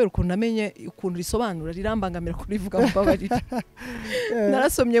rimbangamira kubera ukuntu namenye ukuntu risobanura rirambangamira kurivuga mu babarira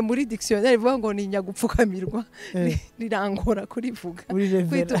narasomye muri dictionnaire rivuga ngo ni nyagupfukamirwa rirangora kurivuga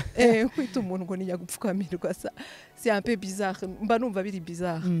kwita umuntu ngo ni nyagupfukamirwa c'est un peu bizarre mba numva biri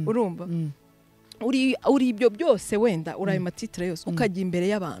bizarre urumva uri ibyo byose wenda uraye matitre yose ukajya imbere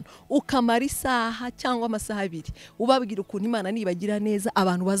y'abantu ukamara isaha cyangwa amasaha abiri ubabwira ukuntu Imana nibagira neza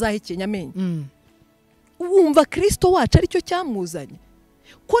abantu bazahekenya amenyo wumva Kristo wacu ari cyo cyamuzanye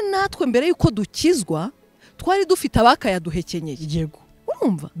ko natwe mbere yuko dukizwa twari dufite abakayaduhekenyeye yego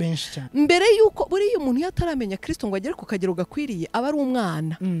urumva benshi cyane mbere yuko buri umuntu yataramenya Kristo ngo agere ku kagero gakwiriye aba ari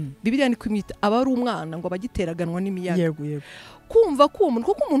umwana Bibiliya ni kwimita aba ari umwana ngo abagiteraganwa n'imiyaga yego kumva ko umuntu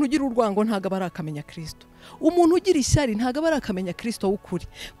kuko umuntu ugira urwango ntago barakamenya Kristo umuntu ugira ishyari ntago barakamenya Kristo w'ukuri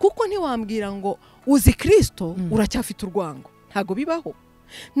kuko ntiwambwira ngo uzi Kristo uracyafite urwango ntago bibaho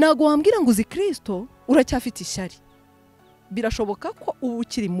nago wambwira ngo uzi Kristo uracyafite ishyari birashoboka ko ubu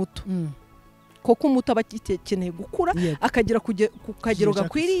ukiri muto koko umuto abakeneye gukura akagira ku kagero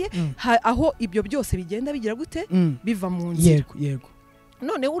gakwiriye aho ibyo byose bigenda bigira gute biva mu nzira yego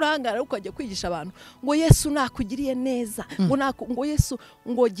none urangara ukajya kwigisha abantu ngo Yesu nakugiriye neza ngo Yesu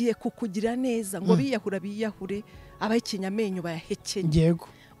ngo giye kukugira neza ngo biyahure abakinyamenyo bayahekenye yego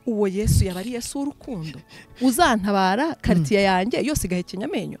uwo Yesu yaba ari Yesu w'urukundo uzantabara quartier yanjye yose igahekenya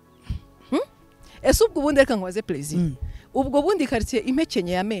amenyo ese ubwo bundi reka nkwaze Plaisir ubwo bundi quartier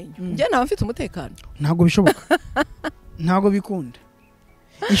impekenye yamenyo njye nawe mfite umutekano ntago bishoboka ntago bikunda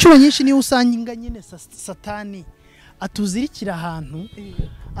inshuro nyinshi niyo usanga nyine satani atuzirikira ahantu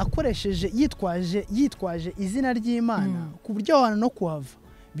akoresheje yitwaje izina ry'Imana ku buryo abantu no kuhava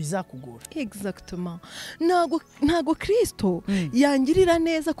bizakugora exactement ntago Kristo yangirira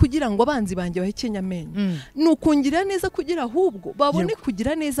neza kugira ngo abanzi banjye bahekenya amenyo nukungirira neza kugira ahubwo babone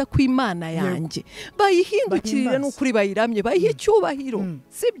kugira neza ku Imana yanjye bayihindukirire n'ukuri bayiramye bayihe icyubahiro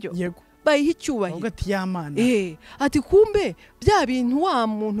sibyo bayihe icyubahiro ugati y'Imana ati kumbe bya bintu wa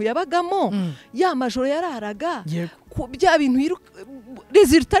muntu yabagamo ya majoro yararaga bya bintu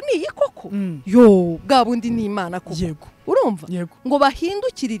resultat ni koko yo bwa bundi ni Imana koko urumva ngo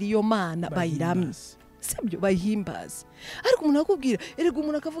bahindukirire iyo Mana bayiramye sibyo bayihimbaze ariko umuntu akubwira erega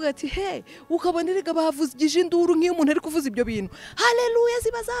umuntu akavuga ati he ukabona erega bavuzije induru nk'iyo umuntu ari kuvuza ibyo bintu haleluya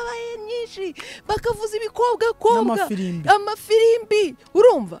ziba zabaye nyinshi bakavuza ibikobwa amafirimbi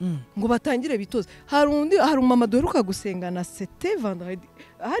urumva ngo batangire bitoze hari umama duheruka gusengana c'était vendredi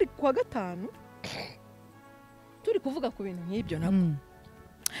hari kwa gatanu turi kuvuga ku bintu nk'ibyo nabwo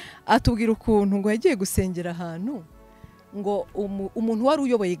atubwira ukuntu ngo yagiye gusengera ahantu ngo umuntu wari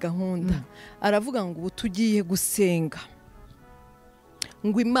uyoboye gahunda aravuga ngo tugiye gusenga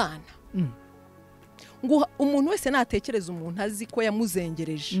ngo Imana ngo umuntu wese natekereza umuntu azi ko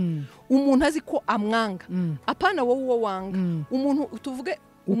yamuzengereje umuntu azi ko amwanga apana wowe uwo wanga umuntu tuvuge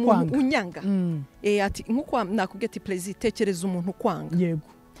umuntu unyanga ati nkuko nakubwiye ati Plaisir tekereza umuntu kwanga yego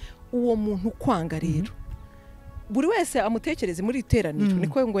uwo muntu kwanga rero buri wese amutekereze muri iteraniro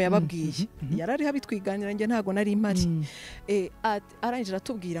niko ngo yababwiye yarari habitwiganira nge ntago nari impari arangije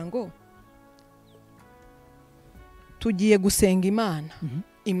atubwira ngo tugiye gusenga Imana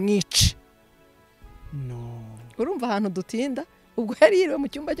imwice urumva ahantu dutinda ubwo yari yiriwe mu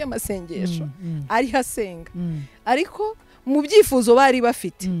cyumba cy'amasengesho ari hasenga ariko mu byifuzo bari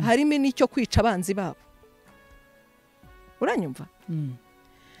bafite harimo n'icyo kwica abanzi babo uranyumva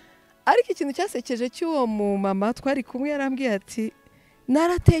ariko ikintu cyasekeje cy'uwo mu mama twari kumwe yarambwiye ati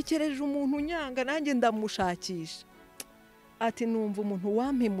naratekereje umuntu unyanga nanjye ndamushakisha ati numva umuntu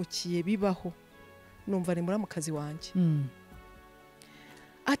wampemukiye bibaho numva ari muramukazi wanjye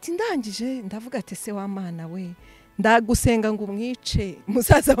ati ndangije ndavuga ati se wa mana we ndagusenga ngo umwice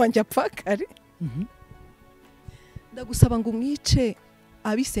musaza wanjye apfakare ndagusaba ngo umwice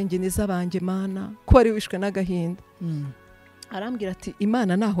abisengeneza banjye mana ko ari wishwe n'agahinda arambwira ati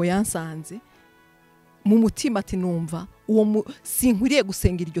Imana naho yansanze mu mutima ati numva uwo sinkwiriye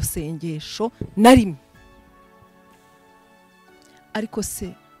gusenga iryo sengesho na rimwe ariko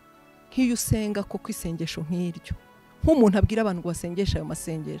se nk'iyo usenga ko kwisengesho nk'iryo nk'umuntu abwira abantu ngo basengesha ayo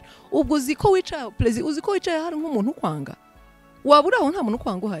masengesho ubwo uzi ko wicaye Plaisir uzi ko wicaye hari nk'umuntu ukwanga wabura aho nta muntu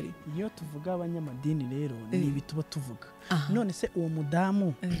ukwanga uhari iyo tuvuga abanyamadini rero ni ibi tuba tuvuga none se uwo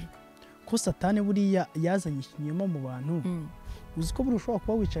mudamu ko satani buriya yazanye ikinyoma mu bantu uzi ko buri ushobora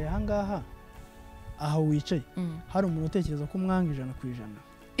kuba wicaye ahangaha aho wicaye hari umuntu utekereza ko umwanga 100%.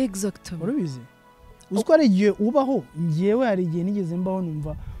 Exactement. Urubizi uzi ko ari igihe ubaho ngewe hari igihe nigeze mbaho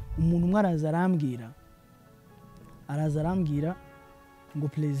numva umuntu umwe araza arambwira ngo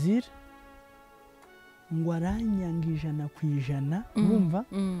Plaisir ngo aranyanga 100% urumva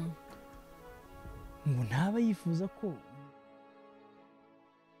ngo ntaba yifuza ko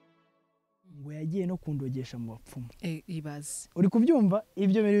ngo yagiye no kundogesha mu bapfumu ibaze uri kubyumva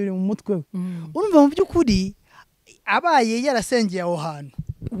ibyo biri mu mutwe we urumva mu by'ukuri abaye yarasengeye aho hantu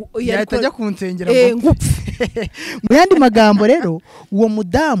yahita ajya kunsengera mu yandi magambo rero uwo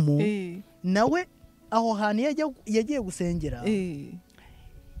mudamu nawe aho hantu yagiye gusengera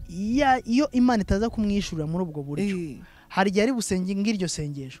iyo Imana itaza kumwishura muri ubwo buryo hari igihe ari busenge ngiryo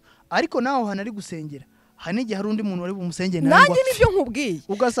sengesho ariko naho hantu ari gusengera hari igihe hari undi muntu wari bumusengere nanjye nibyo nkubwiye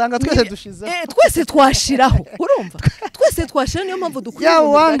ugasanga twese dushize twese twashiraho urumva twese twashira niyo mpamvu dukwiye ya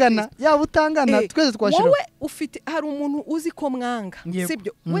wangana ya utangana twese twashiraho wowe ufite hari umuntu uzi ko mwanga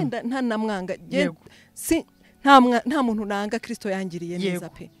sibyo wenda nta namwanga si nta muntu nanga Kristo yangiriye neza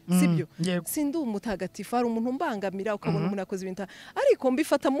pe sibyo sindi umutagatifu hari umuntu mbangamira ukabona umuntu akoze ibintu ariko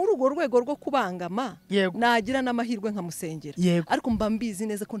mbifata muri urwo rwego rwo kubangama nagira n'amahirwe nkamusengera ariko mba mbizi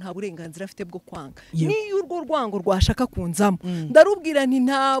neza ko nta burenganzira afite bwo kwanga niyo urwo rwango rwashaka kunzamo ndarubwira nti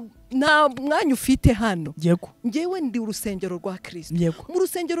nta mwanya ufite hano ngewe ndi urusengero rwa Kristo mu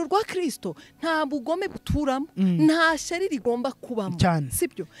rusengero rwa Kristo nta bugome buturamo nta shari rigomba kubamo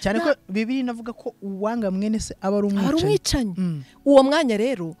sibyo cyane ko Bibiliya inavuga ko uwanga mwene se aba ari umwicanyi uwo mwanya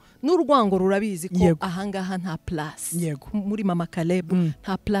rero n'urwango rurabizi ko ahangaha nta place muri mama Caleb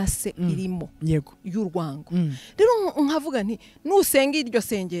nta place irimo y'urwango rero nkavuga nti nusenga iryo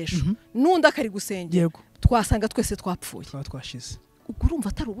sengesho nundi akari gusengera twasanga twese twapfuye twashize urumva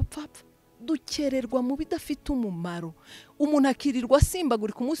atari ubupfapfa dukererwa mu bidafite umumaro umuntu akirirwa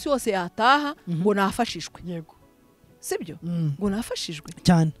simbagurika umunsi wose yataha ngo nafashishwe sibyo ngo nafashijwe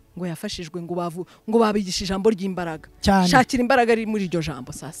cyane ngo yafashijwe ngo babigisha ijambo ry'imbaraga shakira imbaraga ari muri iryo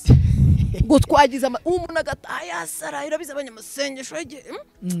jambo sasa ngo twagize umuntu agataya saraye urabize abanyamasengesho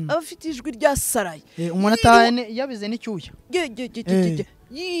abafite ijwi rya saraye umuntu atahane yabize n'icyuya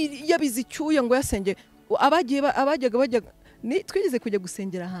yabize icyuya ngo yasenge abajyaga twigeze kujya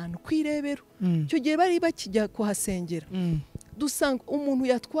gusengera ahantu kwirebero cyo gihe bari bakijya kuhasengera dusanga umuntu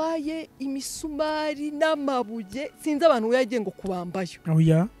yatwaye imisumari n'amabuye sinzi abantu yagiye ngo kubambayo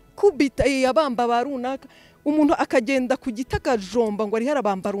kubita yabamba barunaka umuntu akagenda ku giti akajomba ngo ari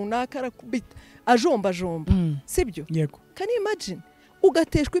harabamba runaka arakubita ajomba sibyo can you imagine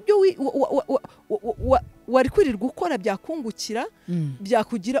ugateshwa ibyo wari kwirirwa ukora byakungukira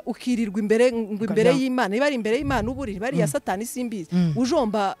byakugira ukirirwa imbere y'Imana ibari imbere y'Imana uburi bari ya satani simbizi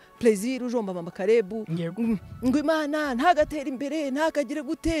ujomba Plaisir ujomba mama Caleb ngo Imana ntagatera imbere ntakagire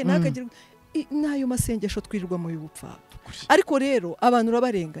gute ntakagire nayo masengesho twirirwa mu bupfa ariko rero abantu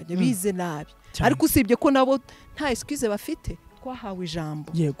rabarenganya bize nabi ariko usibye ko nabo nta excuse bafite twahawe ijambo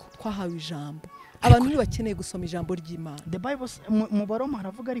abantu ni bakeneye gusoma ijambo ry'Imana the Bible mu Baroma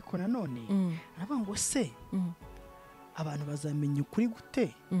haravuga ariko nanone aravuga ngo se abantu bazamenya ukuri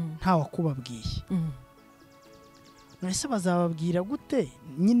gute nta wakubabwiye nese bazababwira gute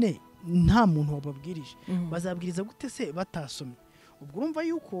nyine nta muntu wababwirije bazabwiriza gute se batasomye ubwo urumva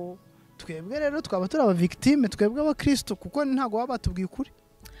yuko twebwe rero twaba turi aba victime twebwe aba Kristo kuko ntago baba batubwiye ukuri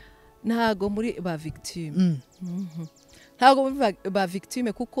ntago muri ba victime ntago muri ba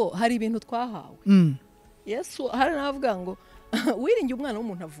victime kuko hari ibintu twahawe Yesu hari navuga ngo wiringiye umwana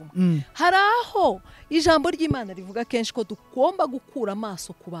w'umuntu avuma hari aho ijambo ry'Imana rivuga kenshi ko tugomba gukura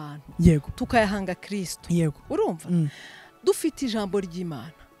amaso ku bantu tukayahanga Kristo urumva dufite ijambo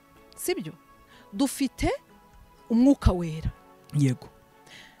ry'Imana sibyo dufite umwuka wera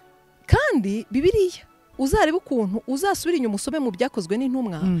kandi Bibiliya uzareba ukuntu uzasubira inyuma usome mu byakozwe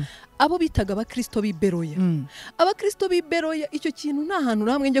n'intumwa abo bitaga abakristo b'iberoya abakristo b'iberoya icyo kintu nta hantu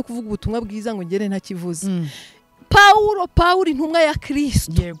namwe njye kuvuga ubutumwa bwiza ngo ngere ntakivuze Paulo intumwa ya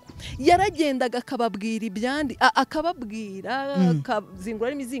Kristo yaragendaga akababwira ibyandi akababwira akazingura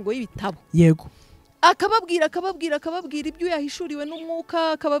n'imizingo y'ibitabo akababwira ibyo yahishuriwe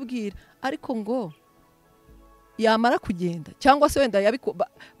n'umwuka akababwira ariko ngo yamara kugenda cyangwa se wenda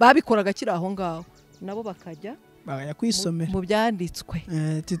babikoraga kiri aho ngaho nabo bakajya kwisomera mu byanditswe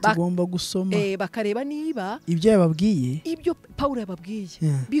tugomba gusoma bakareba niba ibyo yababwiye ibyo Paulo yababwiye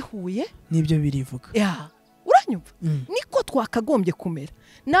bihuye n'ibyo birivuga uranyumva niko twakagombye kumera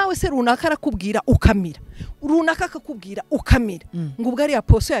nawe se runaka arakubwira ukamira runaka akakubwira ukamira ngo ubwo ari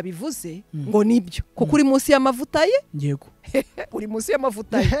aposo yabivuze ngo nibyo kuko uri munsi y'amavuta ye yego uri munsi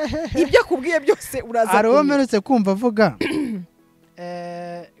y'amavuta ye ibyo akubwiye byose uraza kumva meretse kumva avuga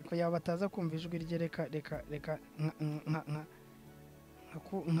ko yaba bataza kumva ijwi rye reka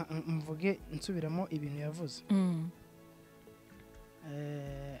mvuge nsubiramo ibintu yavuze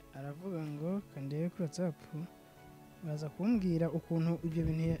aravuga ngo kandebe kuri WhatsApp baza kumbwira ukuntu ibyo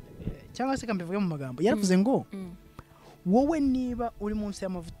bintu cyangwa se kambivuge mu magambo yaravuze ngo wowe niba uri munsi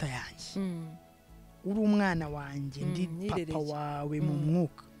y'amavuta yanjye uri umwana wanjye ndi papa wawe mu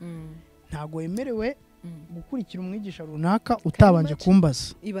mwuka ntago wemerewe gukurikira umwigisha runaka utabanje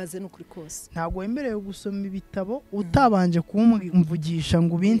kumbaza ibaze n'ukuri kose ntago wemerewe gusoma ibitabo utabanje kumvugisha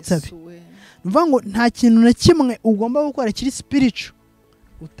ngo ubinsabe numva ngo nta kintu na kimwe ugomba gukora kiri spiritual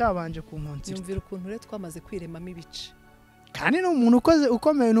utabanje kumunsi yumvira ukuntu rero twamaze kwiremamo ibice kandi no umuntu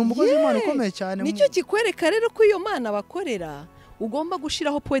ukomeye n'umukozi w'Imana ukomeye cyane nicyo kikwereka rero ko iyo Mana bakorera ugomba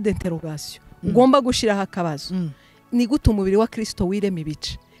gushiraho point d'interrogation ugomba gushiraho akabazo ni gute umubiri wa Kristo wirema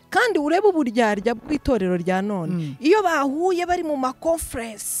ibice kandi urebe uburyarya bw'itorero rya none iyo bahuye bari mu ma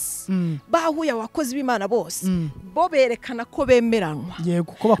conference bahuye abakozi b'Imana bose bo berekana ko bemeranwa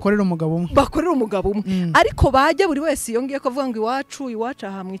yego ko bakorera umugabo umwe ariko bajya buri wese yongeye ko avuga ngo iwacu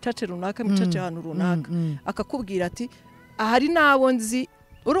aha mu icace runaka mu icace hano runaka akakubwira ati ahari nabo nzi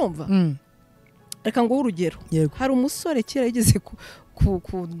urumva reka ngo urugero hari umusore kera yigeze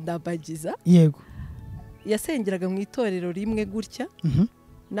kundabagiza yego yasengeraga mu itorero rimwe gutya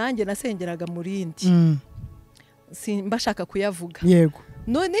nanjye nasengeraga mu rindi mbashaka kuyavuga yego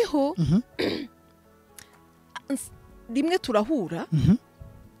noneho rimwe turahura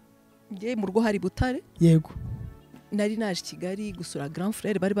ngiye mu rugo hari Butare yego nari naje Kigali gusura grand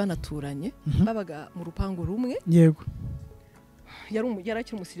frère bari banaturanye babaga mu rupango rumwe yego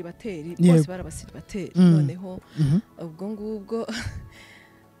yarakiri umusiribateri bose barabasiribateri noneho ubwo ngubwo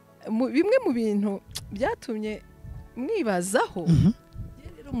bimwe mu bintu byatumye mwibazaho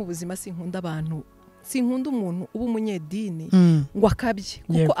rero mu buzima sinkunda abantu sinkunda umuntu uba umunyedini ngo akabye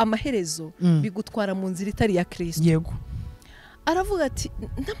kuko amaherezo bigutwara mu nzira itari ya Kristo yego aravuga ati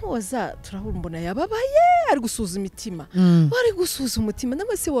ndamubaza turahura mbona yababaye ari gusuza imitima bari gusuza umutima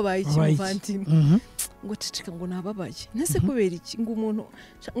namwe se wabaye ikimuvandimwe ngo cicika ngo nababaye nese kubera iki ngo umuntu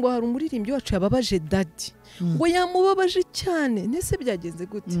ngo hari umuririmbyi wacu yababaje Daddy ngo yamubabaje cyane nese byagenze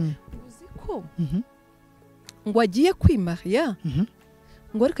gute uzi ko ngo agiye kwimariya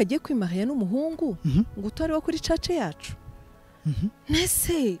ngo ariko agiye kwimariya n'umuhungu ngo utari wo kuri cace yacu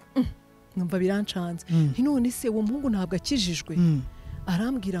nese numva birancanze none se uwo muhungu ntabwo akijijwe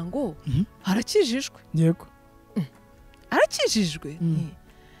arambwira ngo arakijijwe yego arakijijwe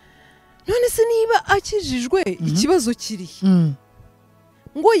none se niba akijijwe ikibazo kiri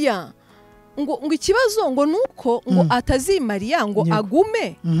ngo ngo ikibazo ngo nuko ngo atazimariya ngo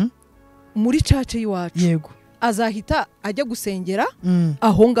agume muri cace y'iwacu yego azahita ajya gusengera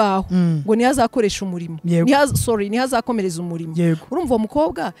aho ngaho ngo niho azakoresha umurimo niho azakomereza umurimo urumva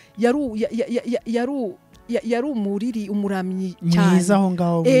umukobwa yari umuramyi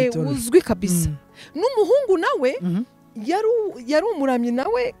cyane uzwi kabisa n'umuhungu nawe yari umuramyi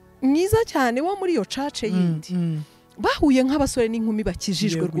nawe mwiza cyane wo muri iyo cace yindi bahuye nk'abasore n'inkumi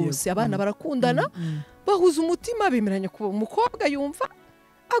bakijijwe rwose abana barakundana bahuza umutima bemeranya kuba umukobwa yumva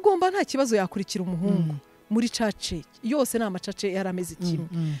agomba nta kibazo yakurikira umuhungu muri cace yose ni amacace yarameze kimwe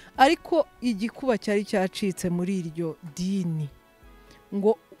ariko igikuba cyari cyacitse muri iryo dini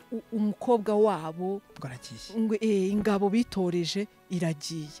ngo umukobwa wabo ngo ingabo bitoreje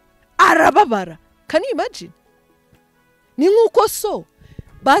iragiye arababara can you imagine ni nkuko so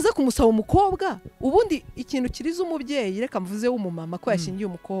baza kumusaba umukobwa ubundi ikintu kiriza umubyeyi reka mvuze w'umumama ko yashingiye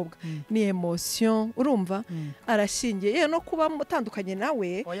umukobwa ni emotion urumva arashingiye no kuba mutandukanye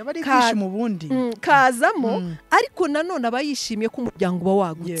nawe kazamo ariko nanone abayishimiye ko umuryango uba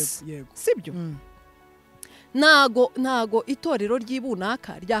wagutse sibyo ntago itorero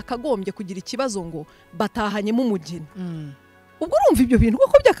ry'ibunaka ryakagombye kugira ikibazo ngo batahanyemo umugeni. Ubwo urumva ibyo bintu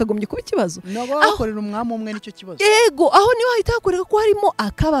koko byakagombye kuba ikibazo. Nabo bakorera umwami umwe nicyo kibazo. Yego, aho niho hahita hakoreka ko harimo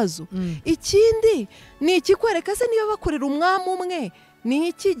akabazo. Ikindi ni ikikwereka se niba bakorera umwami umwe ni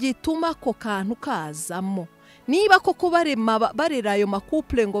iki gituma ko kantu kazamo. Niba koko barera ayo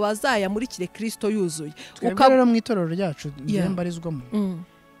makouple ngo bazayamurikire Kristo yuzuye. Ukabera mu itorero ryacu mbarizwamo.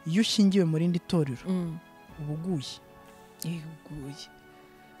 Iyo ushingiwe muri ndi torero ubuguye. Uguye.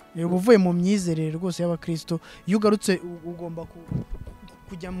 Uvuye mu myizerere rwose y'abakristo, iyo ugarutse ugomba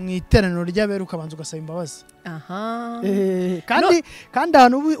kujya mu iteraniro ry'abera ukabanza ugasaba imbabazi. Kandi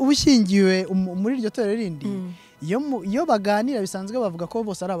ahantu ubushingiwe muri iryo torero rindi, iyo baganira bisanzwe bavuga ko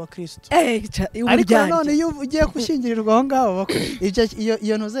bose ari abakristo. Ariko none iyo ugiye gushingirirwa aho ngaho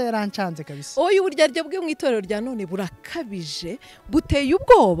iyo ntuze yarancanze kabisa. Oya, uburyarya bwe mu itorero rya none burakabije, buteye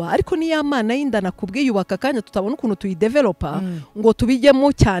ubwoba. Ariko niya Mana y'indana kubwiyubaka kanya tutabona ukuntu tuyidevelopa ngo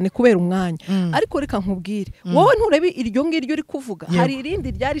tubijyemo cyane kubera umwanya. Ariko reka nkubwire, wowe nturebe iryo ngiryo uri kuvuga, hari irindi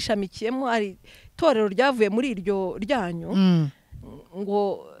ryarishamikiyemo, hari itorero ryavuye muri iryo ryanyu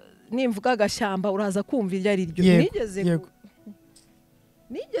ngo nimvuga agashyamba uraza kumva iryo ari ryo.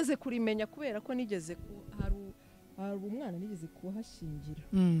 Nigeze kurimenya kubera ko nigeze hari umwana nigeze kuhashingira.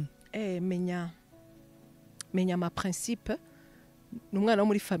 Menya ama principe n'umwana wo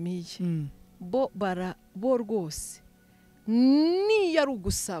muri famille. Bo rwose ni ari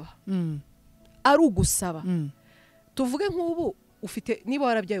ugusaba. Tuvuge nk'ubu ufite niba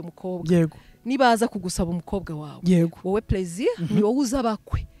warabyaye umukobwa. Nibaza kugusaba umukobwa wawe. Wowe Plaisir ni wowe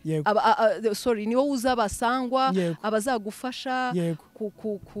uzabakwe. Ni wowe uzabasangwa abazagufasha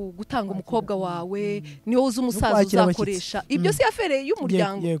gutanga umukobwa wawe, ni wowe uzumusaza uzakoresha. Ibyo si afere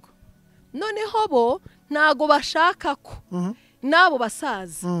y'umuryango. Noneho bo ntago bashaka ko nabo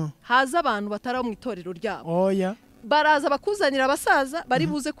basaza haza abantu batara mu itorero ryabo. Baraza bakuzanira abasaza bari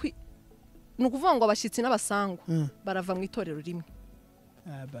buze ni ukuvuga ngo abashyitsi n'abasangwa barava mu itorero rimwe.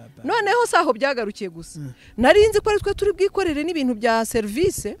 Noneho saho byagarukiye gusa. Narinzi ko ari twe turi bwikorere n'ibintu bya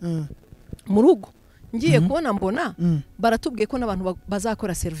service mu rugo. Ngiye kubona mbona baratubwiye ko n'abantu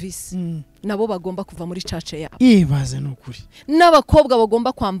bazakora service nabo bagomba kuva muri church yabo. Ibaze n'ukuri. N'abakobwa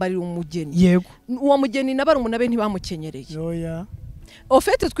bagomba kwambarira umugeni. Uwo mugeni nabari umunabe ntibamukenyereye.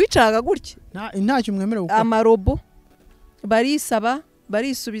 Ofete twicaga gutya. Ntacyo mwemere gukora. Amarobo barisaba,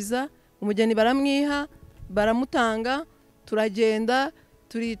 barisubiza, umugeni baramwiha, baramutanga, turagenda,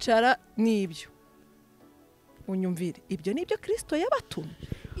 turicara n'ibyo. Unyumvire, ibyo nibyo Kristo yabatumye.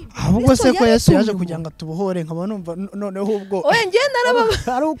 Ahubwo se ko Yesu yaje kugira ngo tubuhore nkaba numva noneho ubwo.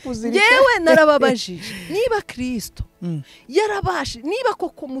 Yewe narababajije niba Kristo yarabaje, niba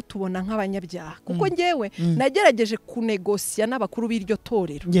koko mutubona nk'abanyabyaha, kuko ngewe nagerageje kunegosia n'abakuru b'iryo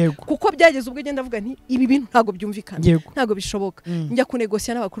torero, kuko byageze ubwo genda avuga nti ibi bintu ntago byumvikana, ntago bishoboka. Njya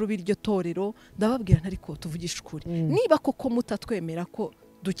kunegosia n'abakuru b'iryo torero ndababwira ntari ko tuvugisha ukuri, niba koko mutatwemera ko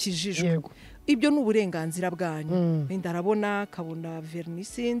dukijijwe, ibyo n'uburenganzira bwanyu. Ndarabona kabona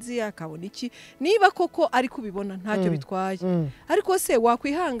vernisinzi akabona iki, niba koko ari kubibona ntacyo bitwaye. Ariko se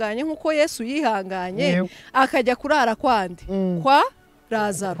wakwihanganye nkuko Yesu yihanganye akajya kurara kwandi kwa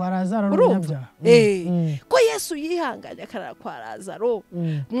Lazaro. Urumva? Ko Yesu yihanganye akarara kwa Lazaro,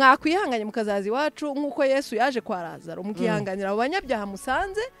 mwakwihanganye mukazazi iwacu nkuko Yesu yaje kwa Lazaro, mukihanganira abo banyabyaha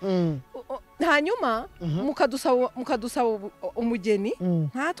musanze, hanyuma mukadusaba umugeni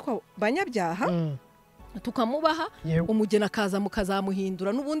nkatwa banyabyaha, tukamubaha umugeni akaza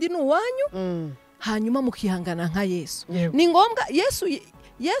mukazamuhindura n'ubundi n'uwanyu, hanyuma mukihangana nka Yesu. Ni ngombwa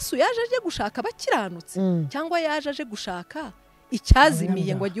Yesu yaje aje gushaka abakiranutse cyangwa yaje aje gushaka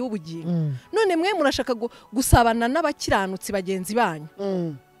icyazimiye ngo agiye ubugingo? None mwe murashaka gusabana n'abakiranutsi bagenzi banyu,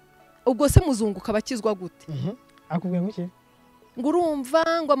 ubwo se muzunguka bakizwa gute? Akubwiye ngo ngo urumva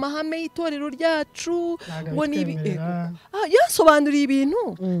ngo amahame y'itorero ryacu ngo nibi yasobanuriye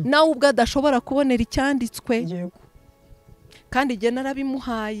ibintu nawe ubwo adashobora kubonera icyanditswe. Kandi igihe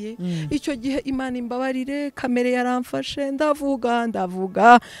narabimuhaye icyo gihe, Imana imbabarire, kamere yaramfashe,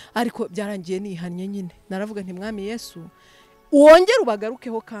 ndavuga ariko byarangiye nihannye nyine. Naravuga nti Mwami Yesu wongere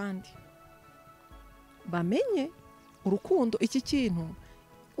ubagarukeho kandi bamenye urukundo. Iki kintu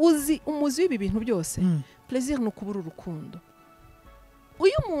uzi umuzi w'ibi bintu byose, Plaisir no kubura urukundo.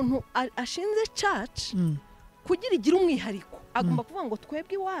 Uyu muntu ashinze church kugira igira umwihariko, agomba kuvuga ngo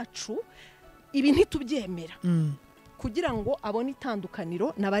twebwe iwacu ibi ntitubyemera, kugira ngo abone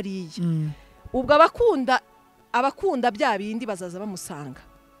itandukaniro n'abariye. Ubwo abakunda bya bindi bazaza bamusanga.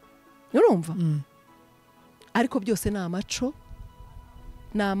 Urumva? Ariko byose ni amaco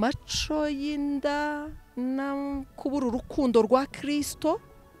y'inda na kubura urukundo rwa Kristo,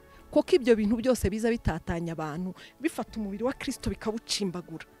 koko ibyo bintu byose biza bitatanya abantu bifata umubiri wa Kristo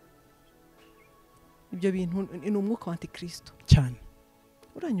bikawucimbagura. Ibyo bintu ni umwuka wa antikristo cyane.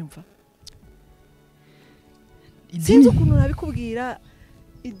 Uranyumva? Sinzi ukuntu nabikubwira.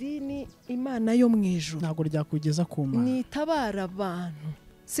 Idini Imana yo mu ijuru ntabwo ryakugeza ku Mana, nitabara abantu,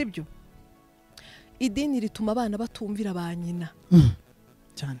 sibyo? Idini rituma abana batumvira ba nyina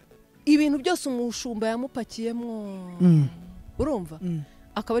cyane. Ibintu byose umushumba yamupakiyemo, urumva?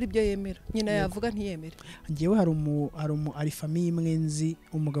 Akaba ari byo yemera, nyina yavuga ntiyemere. Ngewe hari famille imwe nzi,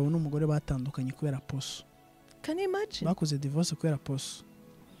 umugabo n'umugore batandukanye kubera poso. Can you imagine? Bakoze divorce kubera poso.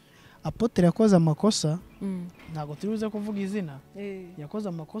 Apotre yakoze amakosa, ntabwo turibuze kuvuga izina, yakoze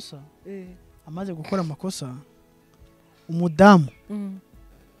amakosa, amaze gukora amakosa, umudamu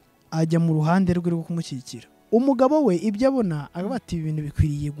ajya mu ruhande rwe rwo kumushyigikira. Umugabo we ibyo abona agabati ibintu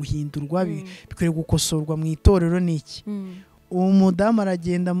bikwiriye guhindurwa, bikwiriye gukosorwa mu itorero n'iki. Umudamu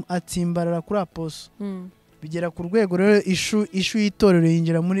aragenda atsimbarara kuri aposo, bigera ku rwego rero ishu y'itorero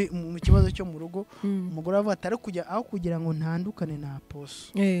yinjira mu kibazo cyo mu rugo. Umugore avuga atari kujya aho kugira ngo ntandukane na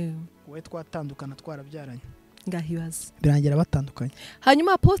aposo, we twatandukana twarabyaranye, ngahibaza birangira batandukanye.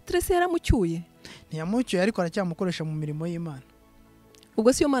 Hanyuma apostre se yaramucyuye? Ntiyamucyuye, ariko aracyamukoresha mu mirimo y'Imana.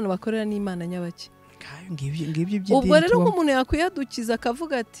 Ubwo si yo Mana bakorera n'Imana nyabaki? Ngibyo by'idini. Ubwo rero nk'umuntu yakwiyadukiza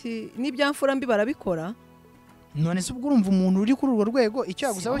akavuga ati n'ibyamfura mbi barabikora. None se ubwo urumva umuntu uri kuri urwo rwego icyo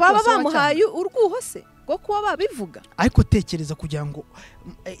yagusaba cyose baba bamuhaye urwuho se rwo kuba babivuga? Ariko tekereza kugira ngo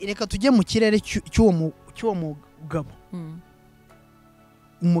reka tujye mu kirere cy'uwo mugabo.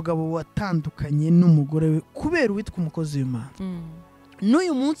 Umugabo watandukanye n'umugore we kubera uwitwa umukozi w'Imana.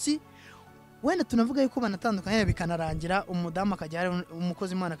 N'uyu munsi wenda tunavuga yuko banatandukanye bikanarangira umudamu akajya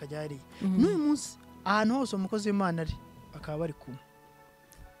umukozi w'Imana akajya hariya. N'uyu munsi ahantu hose umukozi w'Imana ari bakaba bari kumwe.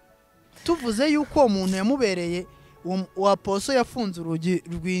 Tuvuze yuko umuntu yamubereye wa poso yafunze urugi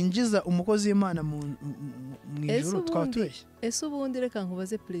rwinjiza umukozi w'Imana mu ijuru twatubeshye. Ese ubundi reka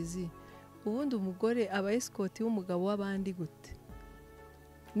nkubaze Plaisir, ubundi umugore aba escort w'umugabo w'abandi gute?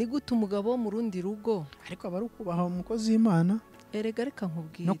 Ni gute umugabo wo mu rundi rugo ariko aba ari ukubaha umukozi w'Imana? Erega reka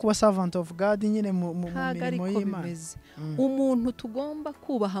nkubwire, no kuba servant of God nyine mu mirimo y'Imana. Umuntu tugomba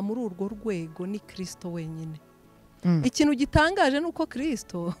kubaha muri urwo rwego ni Kristo wenyine. Ikintu gitangaje nuko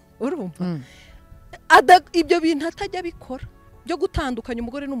Kristo, urumva, ibyo bintu atajya bikora byo gutandukanya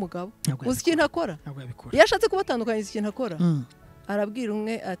umugore n'umugabo. Uzi ikintu akora? Iyo ashatse kubatandukanya ikintu akora, arabwira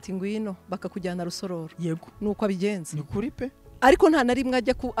umwe ati ngwino bakakujyana rusororo. Yego, nuko abigenza. Ni kuri pe. Ariko nta na rimwe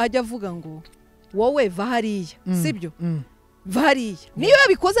ajya avuga ngo wowe va hariya, sibyo? Va hariya. Niyo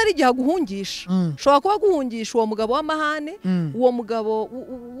yabikoze ari igihe aguhungisha. Ushobora kuba guhungisha uwo mugabo w'amahane, uwo mugabo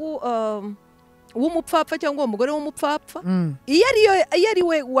w'umupfapfa cyangwa uwo mugore w'umupfapfa, iyo ari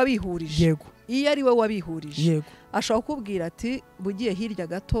we wabihurije. Yego. Iyo ari we wabihurije. Yego. Ashobora kubwira ati bugiye hirya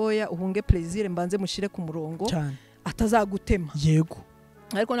gatoya uhunge Plaisir mbanze mushire ku murongo atazagutema. Yego.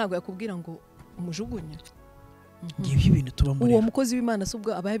 Ariko ntabwo yakubwira ngo umujugunye. Ngibi ibintu tuba muri. Uwo mukozi w'Imana subwo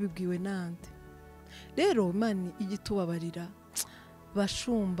aba yabibwiwe nande. Rero Imana igitubabarira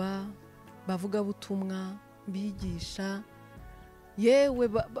bashumba bavuga butumwa bigisha yewe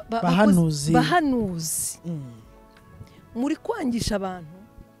bahanuzi muri kwangisha abantu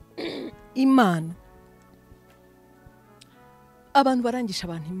Imana. Abantu barangisha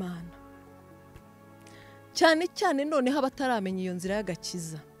abantu Imana cyane cyane noneho abataramenya iyo nzira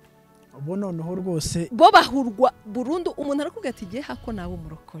y'agakiza. Ubo noneho rwose bo bahurwa burundu. Umuntu arakubwira ati giye hako nawe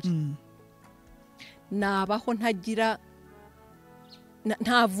umurokore, nabaho ntagira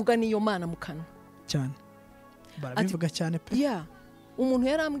ntavuga niyo Mana mu kanwa cyane, barabivuga cyane pe. Umuntu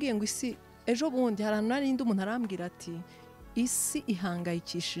yarambwiye ngo isi ejo bundi harana narindi umuntu arambwira ati isi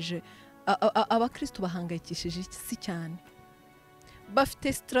ihangayikishije abakristo bahangayikishije isi cyane.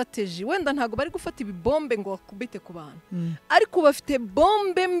 Bafite strategy, wenda ntago bari gufata ibibombe ngo bakubite ku bantu, ariko bafite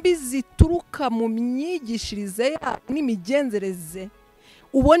bombe mbi zituruka mu myigishirize n'imigenzereze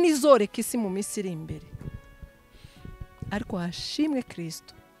ubona izoreka isi mu minsi iri imbere. Ariko hashimwe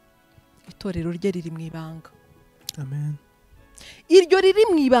Kristo, itorero rye riri mu ibanga. Amen. Iryo riri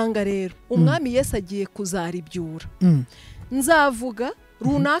mu ibanga rero umwami Yesu agiye kuzaribyura. Nzavuga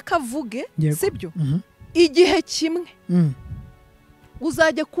runaka avuge, sibyo? Igihe kimwe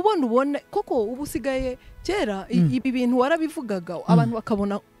uzajya ubone koko ubusigaye kera ibi bintu warabivugaga abantu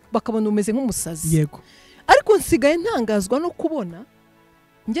bakabona umeze nk'umusazi. Yego. Ariko nsigaye ntangazwa no kubona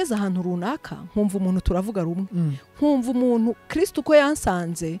ngeze ahantu runaka nkumva umuntu turavuga rumwe, nkumva umuntu Kristo uko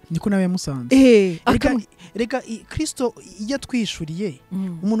yansanze niko nawe yamusanze. Reka Kristo iyo twishuriye,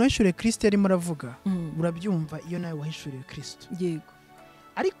 umuntu wishuriye Kristo yarimo aravuga, urabyumva iyo nawe wahishuriye Kristo. Yego.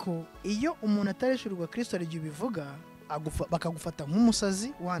 Ariko iyo umuntu atarishurirwa Kristo ari ubivuga bakagufata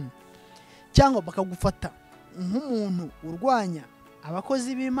nk'umusazi one cyangwa bakagufata nk'umuntu urwanya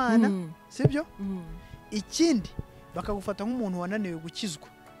abakozi b'Imana sibyo ikindi bakagufata nk'umuntu wananiwe gukizwa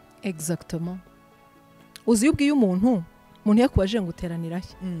exactement uzi ubwiye umuntu yakubaje ngo uteranira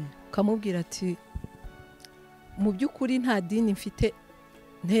he ukamubwira ati mu by'ukuri nta dini mfite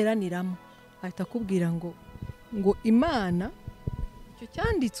nteraniramo ahita akubwira ngo Imana icyo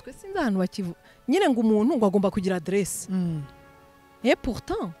cyanditswe sinzi ahantu bakivuga nyine ngo umuntu ngo agomba kugira adresse et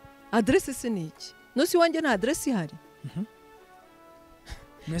pourtant adresse se ni iki no si wanjye nta adresse ihari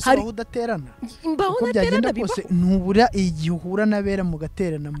hari udaterana uko byagenda kose ntubura igihe uhura n'abera mu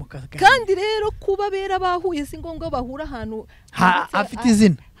gaterana mu kazi kandi rero kuba bera bahuye si ngombwa bahura ahantu afite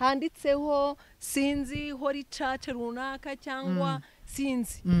izina handitseho sinzi hori church runaka cyangwa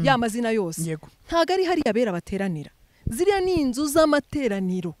sinzi ya mazina yose ntago ari hari abera bateranira ziriya ni inzu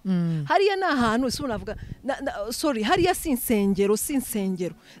z'amateraniro hariya ni ahantu si unavuga hariya si insengero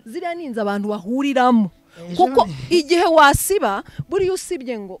ziriya ni inzu abantu bahuriramo kuko igihe wasiba buriya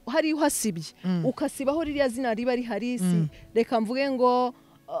usibye ngo hariya uhasibye ukasibaho ririya zina riba rihari reka mvuge ngo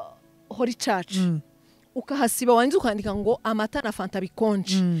hori church ukahasiba wanze ukandika ngo amata na fanta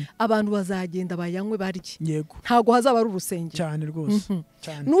bikonje abantu bazagenda bayanywe barye ntago hazaba ari urusengero cyane rwose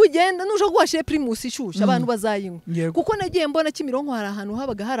nugenda nuje guhashe primus ishusha abantu bazayinywa kuko nagiye mbona Kimironko hari ahantu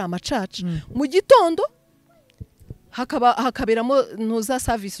habaga hari amacaca mu gitondo hakaberamo noza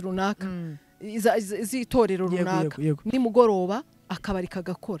service runaka z'itorero runaka nimugoroba akabari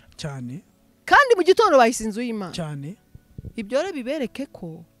kagakora cyane kandi mu gitondo bahise inzu y'Imana cyane ibyo rero bibereke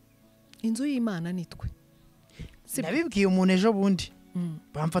ko inzu y'Imana nitwe nabibwiye umuntu ejo bundi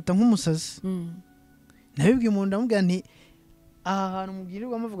bamfata nk'umusazi nabibwiye umuntu ndamubwira nti aha hantu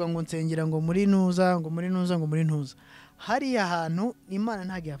mubwirirwa muvuga ngo nsengera ngo muri ntuza hariya hantu Imana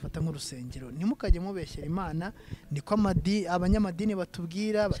ntago yafata nk'urusengero ntimukajye mubeshyera Imana niko abanyamadini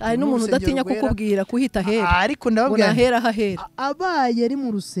batubwira ari n'umuntu udatinya kukubwira kuhita hera ariko ndababwira hera abaye ari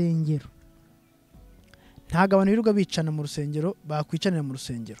mu rusengero ntago abantu birirwa bicana mu rusengero bakwicanira mu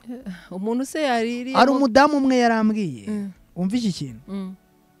rusengero umuntu se yaririye ari umudamu umwe yarambwiye umva iki kintu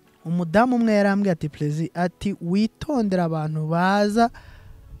umudamu umwe yarambwiye ati Plaisir ati witondera abantu baza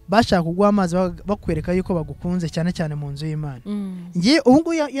bashaka kuguha amazi bakwereka yuko bagukunze cyane cyane mu nzu y'Imana ngiye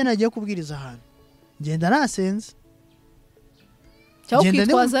ubu iyo nagiye kubwiriza ahantu ngenda nasenze cyangwa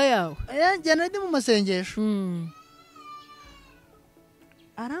kwitwaza yawe ngenda ndi mu masengesho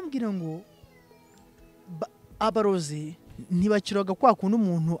arambwira ngo abarozi ntibakiroga kwa kundi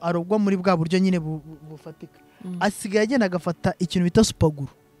umuntu arogwa muri bwa buryo nyine bufatika asigaye agenda agafata ikintu bita supaguru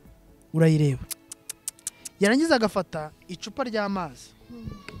urayireba yarangiza agafata icupa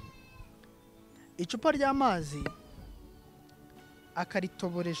ry'amazi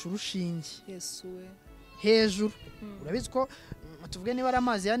akaritoboresha urushinge hejuru urabizi ko tuvuge niba ari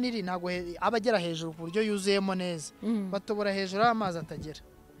amazi ya Nili ntago aba agera hejuru ku buryo yuzuyemo neza batobora hejuru amazi atagera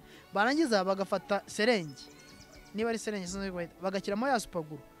barangiza bagafata serenge niba ari serenge bagashyiramo ya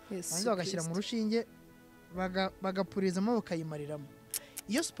supaguru barangiza bagashyira mu rushinge bagapurizamo bakayimariramo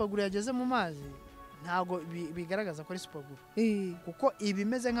iyo supaguru yageze mu mazi ntago bigaragaza ko ari supaguru kuko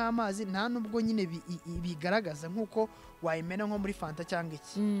ibimeze nk'amazi nta nubwo nyine bigaragaza nk'uko wayimena nko muri fanta cyangwa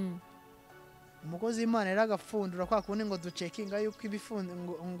iki umukozi w'Imana rero agafundura kwa kundi ngo ducekinga yuko ibifunze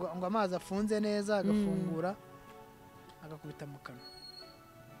ngo amazi afunze neza agafungura agakubita mu kanwa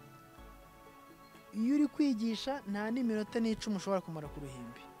iyo uri kwigisha nta n'iminota n'icumi ushobora kumara ku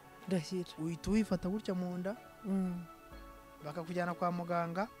ruhimbi uhita wifata gutya mu nda bakakujyana kwa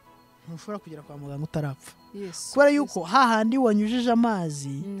muganga ntushobora kugera kwa muganga utarapfa kubera yuko hahandi wanyujije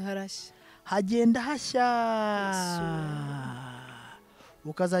amazi hagenda hashya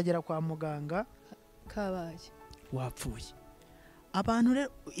ukazagera kwa muganga kabaye wapfuye abantu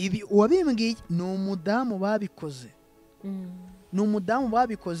rero ibi uwabimbwiye ni umudamu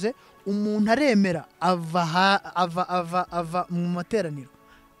babikoze umuntu aremera ava mu materaniro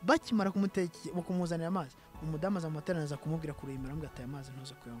bakimara kumuzanira amazi umudamu aza mu materaniro aza kumubwira kuremera ngo ataye amazi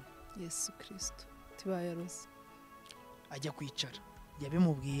ntuze kuyanywa Yesu Kristo tibayaroze ajya kwicara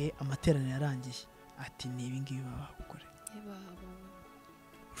yabimubwiye amateraniro yarangiye ati ni ibi ngibi babakore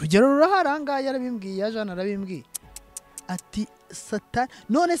urugero ruraharanga yarabimbwiye yajana arabimbwiye ati Satani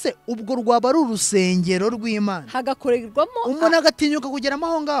none se ubwo rwaba ari urusengero rw'Imana hagakorerwamo umuntu agatinyuka kugeramo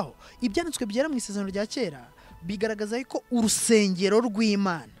aho ngaho ibyanditswe byera mu isezerano rya kera bigaragaza ko urusengero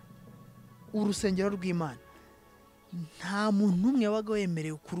rw'Imana nta muntu n'umwe wabaga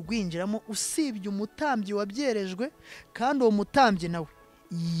wemerewe kurwinjiramo usibye umutambyi wabyerejwe kandi uwo mutambyi nawe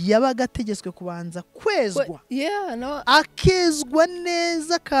yabaga ategetswe kubanza kwezwa akezwa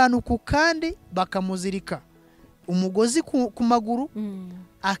neza akantu ku kandi bakamuzirika umugozi ku maguru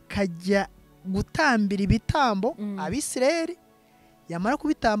akajya gutambira ibitambo abisirayeli yamara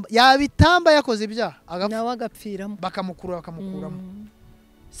kubitamba yabitamba yakoze ibyaha nawe agapfiramo bakamukuramo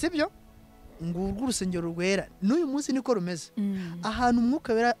sibyo ngurwo urusengero rwera n'uyu munsi niko rumeze ahantu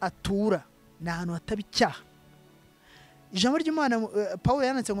umwuka wera atura ni ahantu hataba icyaha ijambo ry'Imana Pawulo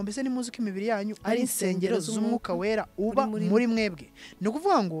yanditse ngo mbese nimuzi ko imibiri yanyu ari insengero z'umwuka wera uba muri mwebwe ni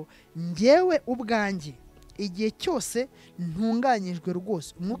ukuvuga ngo njyewe ubwanjye igihe cyose ntunganyijwe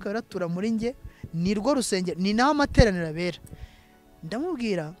rwose umwuka wera atura muri njye nirwo rusengero ni naho amateraniro abera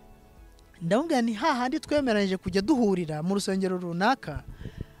ndamubwira ni hahandi twemeranyije kujya duhurira mu rusengero runaka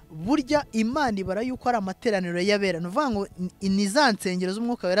burya Imana ibara yuko ari amateraniro y'abera ni ukuvuga ngo ni za nsengero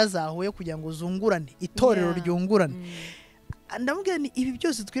z'umwuka wera zahuye kugira ngo zungurane itorero ryungurane ndamubwira ni ibi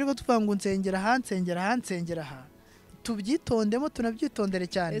byose twirirwa tuvuga ngo nsengera aha tubyitondemo tunabyitondere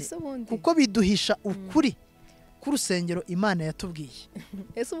cyane kuko biduhisha ukuri k'urusengero Imana yatubwiye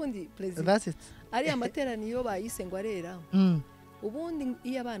ese ubundi Plaisir ari amateraniro bayise ngo arera ubundi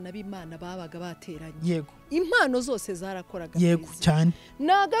iyo abana b'Imana babaga bateranye yego impano zose zarakoraga yego cyane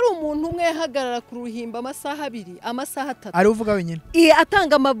naga ari umuntu umwe yahagarara ku ruhimba amasaha 2 amasaha 3 ari uvuga wenyine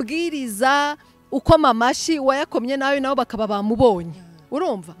atanga amabwiriza uko mamashi wayakomye nawe nabo bakaba bamubonye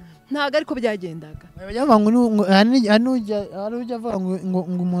urumva ntago ariko byagendaga bajya ngo ujya avuga ngo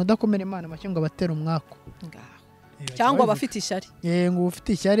umuntu udakomera Imana amashyi ngo abatera umwako cyangwa abafite ishyari ngo ufite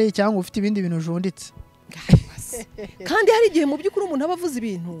ishyari cyangwa ufite ibindi bintu ujunditse kandi hari igihe mu by'ukuri umuntu aba avuze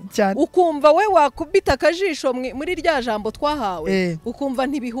ibintu ukumva we wakubita akajisho muri rya jambo twahawe ukumva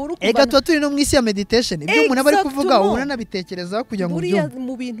ntibihura ega tuba turi no mu isi ya meditation ibyo umuntu aba ari kuvuga ubona nabitekereza kugira ngo ubyumve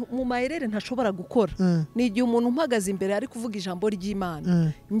mu bintu mu mayerere ntashobora gukora ni igihe umuntu umpagaze imbere ari kuvuga ijambo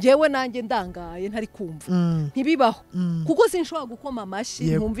ry'Imana njyewe nanjye ndangaye ntari kumva ntibibaho kuko sinshobora gukoma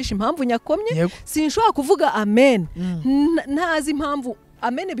amashyi ntumvisha impamvu nyakomye sinshobora kuvuga amen ntazi impamvu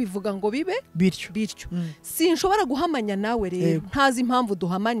amene bivuga ngo bibe bityo sinshobora guhamanya nawe rero ntazi impamvu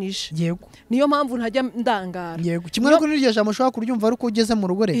duhamanije yego niyo mpamvu ntajya ndangara yego kimwe no kuri iryo jambo ushobora kuryumva ari uko ugeze mu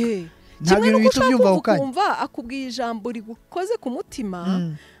rugo reka ntabwo ibintu bito byumva ukumva akubwiye ijambo rigukoze ku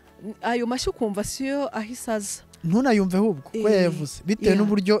mutima ayo mashyi ukumva siyo ahisaza ntunayumve ahubwo ko yavuze bitewe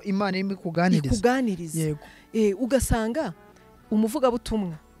n'uburyo Imana irimo ikuganiriza yego ugasanga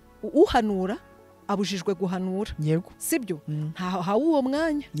umuvugabutumwa uhanura abujijwe guhanura yego sibyo ntaho uwo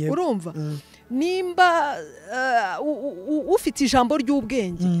mwanya urumva nimba ufite ijambo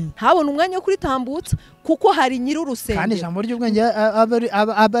ry'ubwenge ntabone umwanya wo kuritambutsa kuko hari nyiri urusengero kandi ijambo ry'ubwenge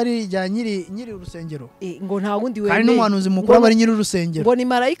abari rya nyiri urusengero ngo nta wundi wemeye kandi n'umuhanuzi mukuru abari nyiri urusengero ngo ni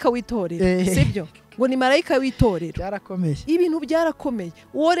marayika w'itorero sibyo ngo ni marayika w'itorero byarakomeye ibintu byarakomeye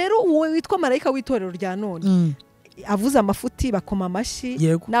uwo rero uwo witwa marayika w'itorero rya none avuze amafuti bakoma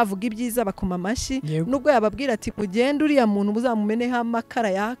amashyi navuga ibyiza bakoma amashyi nubwo yababwira ati mugende uriya muntu muzamumeneho amakara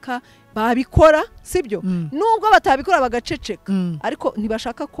yaka babikora sibyo nubwo batabikora bagaceceka ariko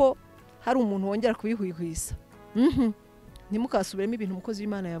ntibashaka ko hari umuntu wongera kubihwihwisa ntimukasubiremo ibintu umukozi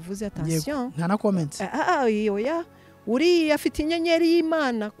w'Imana yavuze attention nta na comments oya uri afite inyenyeri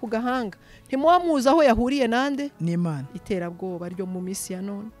y'Imana ku gahanga ntimuwamuza aho yahuriye nande n'Imana iterabwoba ryo mu misi ya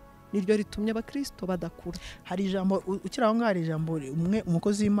none niryo ritumye abakristo badakura hari ijambo ukiraho ngo hari ijambo umwe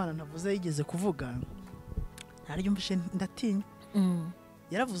umukozi w'Imana navuze yigeze kuvuga ntaryumvishe ndatinya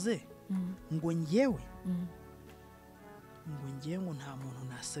yaravuze ngo njyewe ngo nta muntu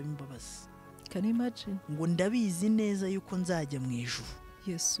nasaba imbabazi can you imagine ngo ndabizi neza yuko nzajya mu ijuru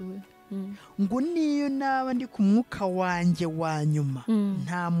Yesu ngo niyo naba ndi ku mwuka wanjye wa nyuma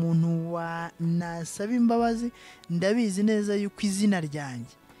nta muntu nasaba imbabazi ndabizi neza yuko izina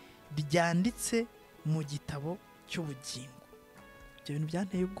ryanjye ryanditse mu gitabo cy'ubugingo ibyo bintu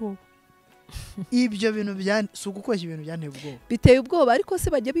byanteye ubwoba ibyo bintu si ugukoresha ibintu byanteye ubwoba biteye ubwoba ariko se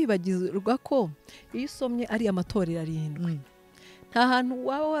bajya bibagirwa ko iyo usomye ari amatorero 7 nta hantu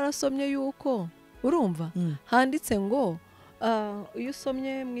waba warasomye yuko urumva handitse ngo iyo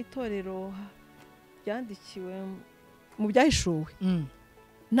usomye mu itorero byandikiwe mu byahishuwe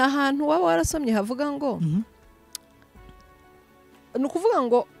nta hantu waba warasomye havuga ngo ni ukuvuga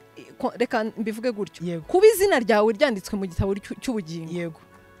ngo reka mbivuge gutyo kuba izina ryawe ryanditswe mu gitabo cy'ubugingo yego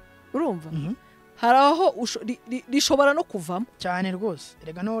urumva hari aho rishobora no kuvamo cyane rwose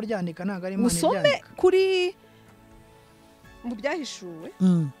rega no ryandika ntago ari Imana ibyandika musome kuri mu byahishuwe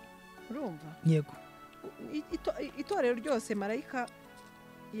urumva yego itorero ryose marayika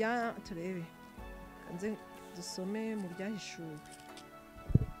ya turebe kanze dusome mu byahishuwe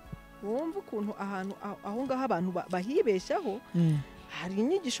wumva ukuntu ahantu aho ngaho abantu bahibeshyaho hari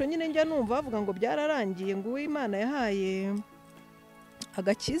inyigisho nyine njya numva bavuga ngo byararangiye ngo Imana yahaye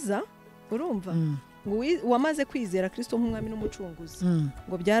agakiza urumva wamaze kwizera Kristo nk'umwami n'umucunguzi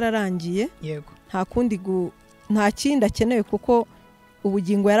ngo byararangiye yego nta kindi akeneye kuko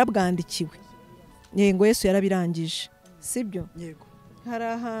ubugingo yarabwandikiwe yego Yesu yarabirangije sibyo yego hari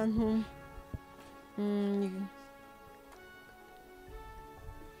ahantu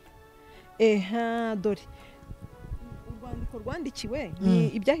dore urwandiko rwandikiwe ni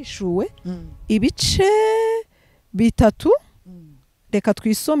ibyahishuwe ibice 3 reka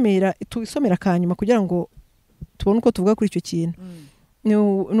twisomera kanyuma kugira ngo tubone uko tuvuga kuri icyo kintu ni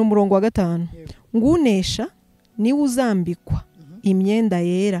umurongo wa 5 ngunesha ni uzambikwa imyenda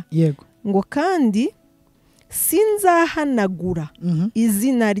yera yego ngo kandi sinzahanagura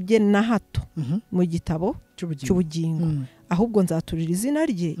izina rye na hato mu gitabo cy'ubugingo ahubwo nzaturira izina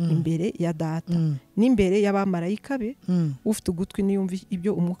rye imbere ya data n'imbere y'abamarayika be ufite ugutwi niyumva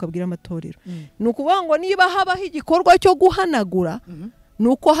ibyo umwuka abwira amatorero ni ukuvuga ngo niba habaho igikorwa cyo guhanagura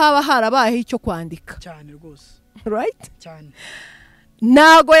nuko haba harabayeho icyo kwandika cyane rwose right cyane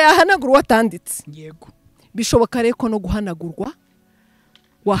ntago yahanagura watanditse yego bishoboka reko no guhanagurwa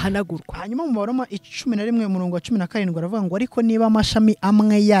wahanagurwa hanyuma mu Baroma 11 umurongo wa 17 aravuga ngo ariko niba amashami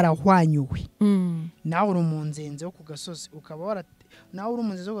amwe yarahwanyuwe nawe uri mu nzenze wo ku gasozi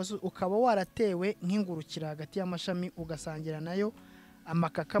ukaba waratewe nk'ingurukira hagati y'amashami ugasangira nayo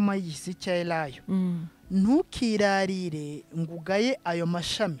amakakama y'igisi cya Elayo ntukirarire ngugaye ayo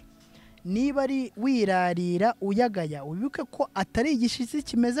mashami niba ari wirarira uyagaya wibuke ko atari igishitsi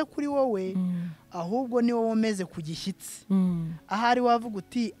kimeze kuri wowe ahubwo ni wowe umeze ku gishyitsi ahari wavuga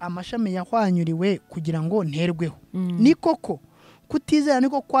uti amashami yahwanyuriwe kugira ngo nterweho ni koko kutizera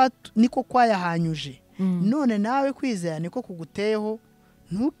niko kwayahanyuje none nawe kwizera niko kuguteyeho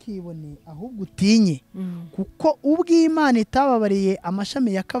ntukibone ahubwo utinye kuko ubw'Imana itababariye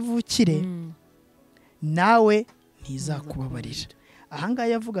amashami yakavukire nawe ntizakubabarira ahangaha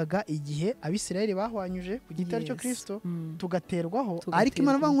yavugaga igihe abisirayeli bahwanyuje ku gitare cyo Kristo tugaterwaho ariko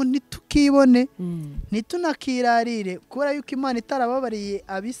Imana avuga ngo ntitukibone ntitunakirarire kubera yuko Imana itarababariye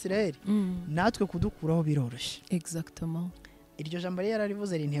abisirayeli natwe kudukuraho biroroshye exactement iryo jambo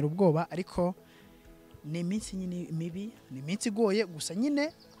yararivuze rintera ubwoba ariko ni iminsi nyine mibi ni iminsi igoye gusa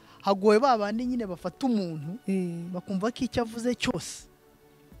nyine hagoye babandi nyine bafata umuntu bakumva ko icyo avuze cyose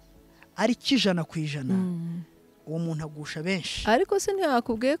ari kijana ku ijana uwo muntu agusha benshi ariko se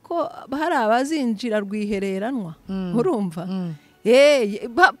ntiyakubwiye ko hari abazinjira rwihereranwa urumva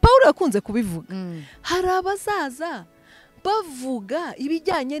Paulo yakunze kubivuga hari abazaza bavuga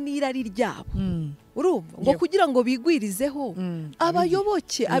ibijyanye n'irari ryabo urumva ngo kugira ngo bigwirizeho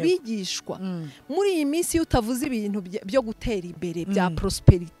abayoboke abigishwa muri iyi minsi iyo utavuze ibintu byo gutera imbere bya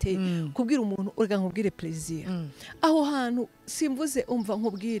prosperity kubwira umuntu urega nkubwire Plaisir aho hantu simvuze umva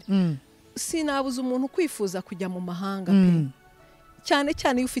nkubwire sinabuza umuntu kwifuza kujya mu mahanga pe cyane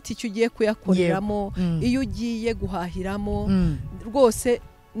cyane iyo ufite icyo ugiye kuyakoreramo iyo ugiye guhahiramo rwose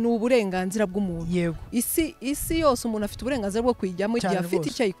ni uburenganzira bw'umuntu isi yose umuntu afite uburenganzira bwo kuyijyamo igihe afite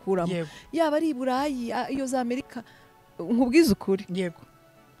icyo ayikuramo yaba ari i Burayi iyo za Amerika nkubwiza ukuri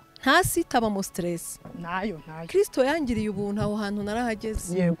ntasi itabamo stress nayo Kristo yangiriye ubuntu aho hantu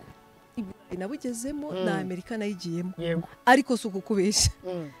narahageze nabugezemo na Amerika nayigiyemo ariko si ukukubeshya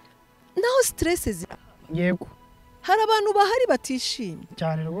naho stress zira hari abantu bahari batishimye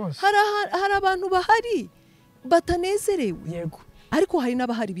cyane rwose hari abantu bahari batanezerewe ariko hari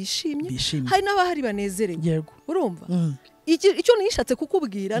n'abahari bishimye hari n'abahari banezerewe urumva icyo nishatse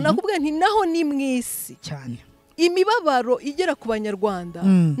kukubwira nakubwiye nti naho ni mwisi cyane imibabaro igera ku banyarwanda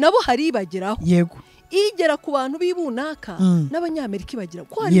nabo hari ibageraho igera ku bantu b'ibunaka n'abanyamerika ibagira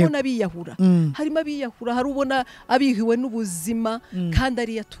ko harimo n'abiyahura harimo abiyahura hari ubona abihiwe n'ubuzima kandi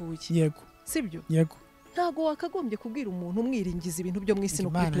ari yatuye sibyo ntago wakagombye kubwira umuntu umwiringiza ibintu byo mwisi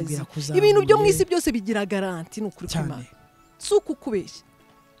no kuri Plaisir ibintu byo mwisi byose bigira garanti n'ukuri kw'Imana suku kubeshya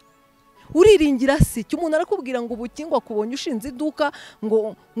uriringira si cyo umuntu arakubwira ngo ubukingwa kubonye ushinze iduka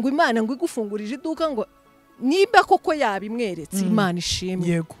ngo Imana ngo igufungurije iduka ngo niba koko yabimweretse Imana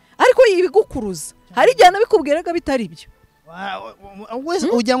ishimwe ariko yibigukuruza hari igihe nabikubwiraga bitari byo wese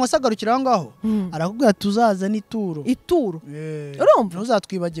ujya ngo sagarukira aho ngaho arakubwira tuzaza n'ituro urumva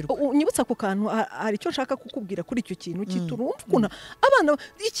ntuzatwibagirwa unyibutsa ku kantu hari icyo nshaka kukubwira kuri icyo kintu cy'ituro umva abana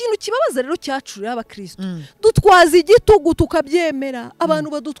ikintu kibabaza rero cyacuriye abakristo dutwaza igitugu tukabyemera abantu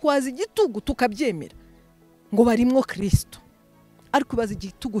badutwaza igitugu tukabyemera ngo barimwo Kristo ariko bazi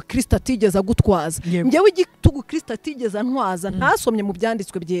igitugu Kristo atigeze agutwaza njyewe igitugu Kristo atigeze antwaza ntasomye mu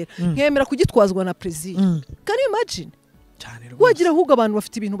byanditswe byera nkemera kugitwazwa na Plaisir can you imagine wagira ahubwo abantu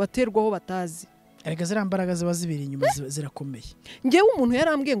bafite ibintu baterwaho batazi erega zira mbaraga ziba zibiri inyuma zirakomeye njyewe umuntu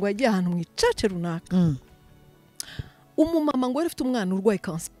yarambwiye ngo yagiye ahantu mu icace runaka umumama ngo yari afite umwana urwaye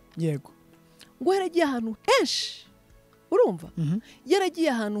cancer ngo yaragiye ahantu henshi urumva yaragiye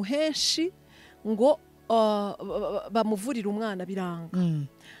ahantu henshi ngo bamuvurira umwana biranga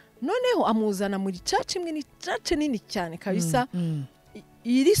noneho amuzana muri church imwe ni church nini cyane kabisa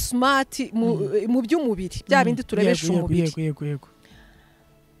iri smart mu by'umubiri bya bindi turebesha umubiri yego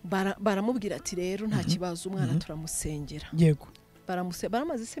baramubwira ati rero nta kibazo umwana turamusengera yego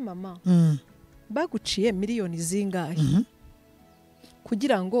baramaze se mama baguciye miliyoni zingahe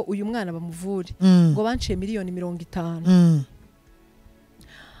kugira ngo uyu mwana bamuvure ngo banciye miliyoni 50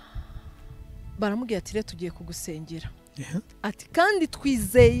 baramubwira ati rero tugiye kugusengera ati kandi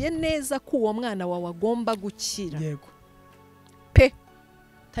twizeye neza ko uwo mwana wawe agomba gukira yego pe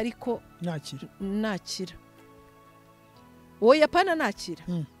tariko nakira oya pana nakira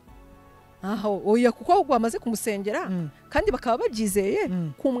aho oya kuko bamaze kumusengera kandi bakaba babyizeye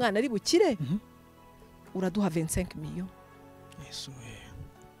ko umwana ari bukire uraduha 25 million Yesu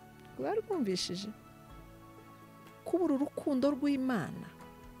bari kumvishije kubura urukundo rw'Imana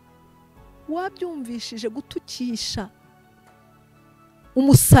wabyumvishije gutukisha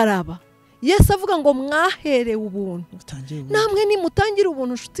umusaraba Yesu avuga ngo mwaherewe ubuntu namwe nimutangira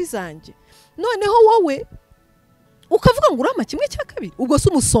ubuntu nshuti zanjye noneho wowe ukavuga ngo urama kimwe cya kabiri ubwo se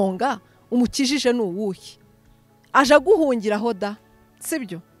umusonga umukijije n'uwuhi aje guhungiraho da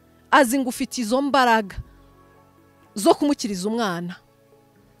sibyo azi ngo ufite izo mbaraga zo kumukiriza umwana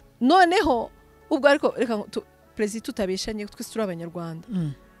noneho ubwo ariko reka Plaisir tutabeshanye twese turi abanyarwanda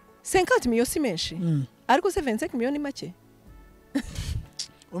 50 million si menshi ariko se 25 million ni make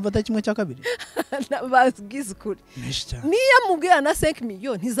umva kimwe cya kabiri bagize kuri niya mubwira na 5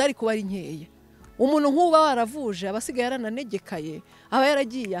 million ntizari kuba ari nkeya umuntu nk'uba waravuje abasigaye yarananegekaye aba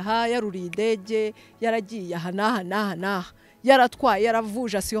yaragiye aha yaruriye idege yaragiye aha naha yaratwaye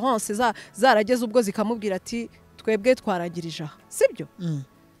yaravuje assurance zarageze ubwo zikamubwira ati twebwe twaragirije aha sibyo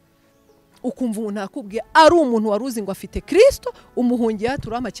ukumva umuntu akubwiye ari umuntu waruzi ngo afite Kristo umuhungiye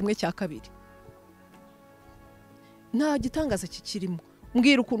turama kimwe cya kabiri nta gitangaza kikirimo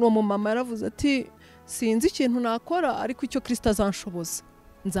mbwira ukuntu uwo mama yaravuze ati sinzi ikintu nakora ariko icyo Kristo azanshoboza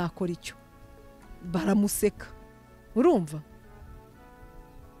nzakora icyo baramuseka urumva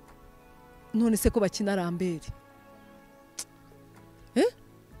none se ko bakina Rambere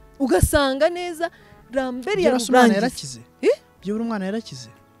ugasanga neza Rambere yarakize byo umwana yarakize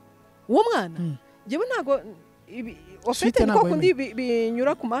uwo mwana jewe ntago ofete niko kundi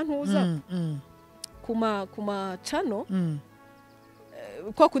binyura ku mantuza kuma channel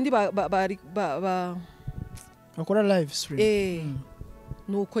kwa kundi bakora live stream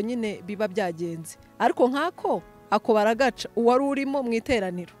nuko nyine biba byagenze ariko nkako ako baragaca uwari urimo mu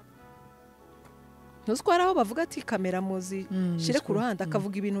iteraniro ntuzwara aho bavuga ati kamera muzi shire ku ruhande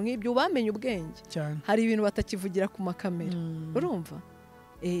akavuga ibintu nk'ibyo bamenye ubwenge hari ibintu batakivugira ku makamera urumva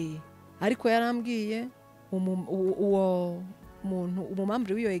ariko yarambwiye uwo muntu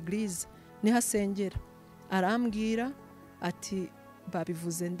umumambri w'iyo eglise niho asengera arambwira ati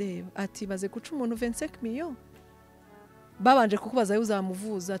babivuze ndeba ati baze guca umuntu 25 million babanje kukubaza yo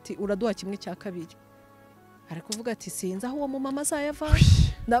uzamuvuza ati uraduha kimwe cya kabiri ari kuvuga ati sinza aho uwo mama azayava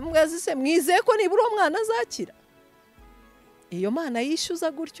ndamwaze se mwizeye ko nibura uwo mwana azakira iyo mana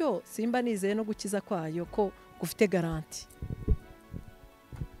yishyuza gutyo simba nizeye no gukiza kwayo ko gufite garanti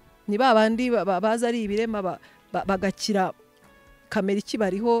ni babandi baza ari ibirema bagakira kamera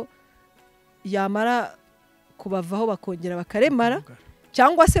ikibariho yamara kubavaho bakongera bakaremara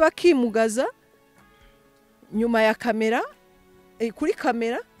cyangwa se bakimugaza nyuma ya kamera kuri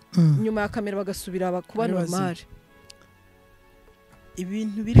kamera nyuma ya kamera bagasubira kuba normal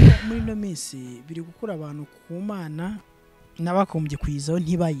ibintu biri muri no minsi biri gukura abantu ku Mana nabakombye kwizaho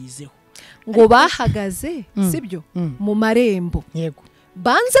ntibayizeho ngo bahagaze sibyo mu marembo yego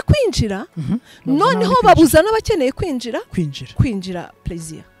banze kwinjira noneho babuza n'abakeneye kwinjira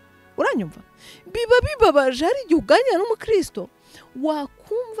Plaisir uranyumva biba bibabaje ari igihe uganira n'umukristo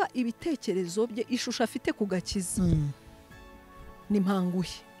wakumva ibitekerezo bye ishusho afite ku gakiza ni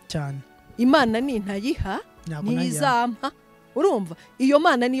mpanguhe cyane Imana ni ntayiha nizampa urumva iyo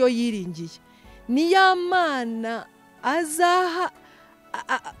Mana niyo yiringiye ni ya Mana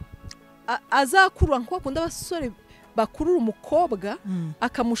azakura nko bakunda abasore bakurura umukobwa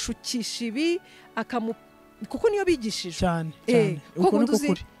akamushukisha ibi kuko niyo bigishije cyane uko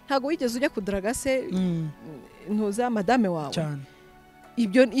nduzi ntago wigeze ujya kudaraga se ntuza madame wawe cyane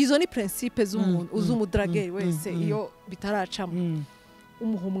ibyo izo ni principe z'umuntu uzumudrageri wese iyo bitaracamo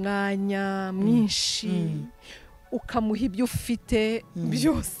umuha umwanya mwinshi ukamuha ibyo ufite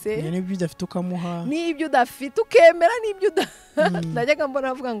byose n'ibyo udafite ukamuha n'ibyo udafite ukemera n'ibyo ndajyaga mbona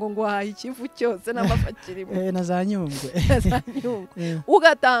avuga ngo wahaye ikivu cyose n'amafa kirimo na za nyungwe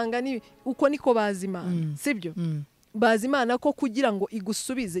ugatanga uko niko bazimana sibyo bazimana ko kugira ngo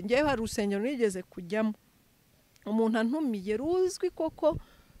igusubize ngewe hari urusengero nigeze kujyamo umuntu antumiye ruzwi koko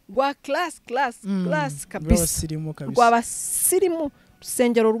rwa class kabisa rw'abasirimu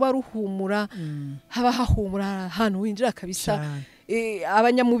urusengero ruba ruhumura haba hahumura ahantu winjira kabisa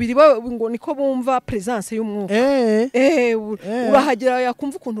abanyamubiri ngo niko bumva presence y'umwuka urahagera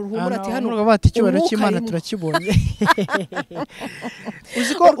yakumva ukuntu ruhumura ati hano bati icyubahiro cy'Imana turakibonye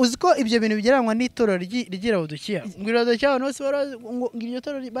uziko ibyo bintu bigereranywa n'itorero ry'irabudukiya ngo irabudukiya abantu bose ngo iryo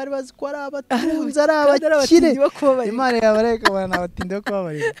torero bari bazi ko ari abatunzi ari abakire Imana yabareka bana abatindi bo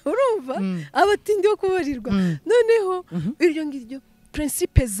kubabarirwa urumva abatindi bo kubabarirwa noneho iryo ngiryo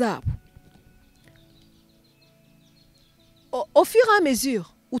principe zabo au fur et à mesure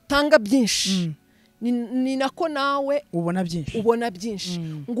utanga byinshi ni nako nawe ubona byinshi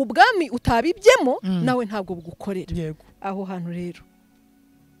ngo ubwami utabibyemo nawe ntabwo bugukorera aho hantu rero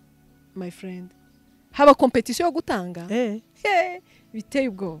my friend haba competition yo gutanga biteye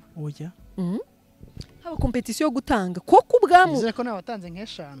ubwoba oya haba competition yo gutanga koko ubwami bizere ko nawe watanze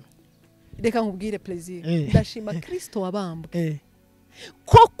nk'eshanu reka nkubwire Plaisir ndashima Kristo wabambwe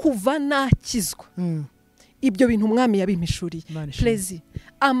ko kuva nakizwa ibyo bintu umwami yabimpishuriye Plaisir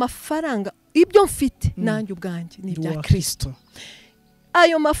amafaranga ibyo mfite nanjye ubwanjye ni bya Kristo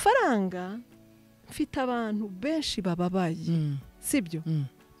ayo mafaranga mfite abantu benshi bababaye sibyo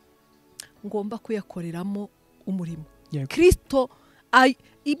ngomba kuyakoreramo umurimo Kristo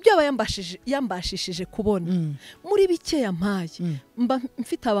ibyo aba yambashishije kubona muri bike yampaye mba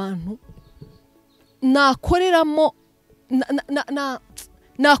mfite abantu nakoreramo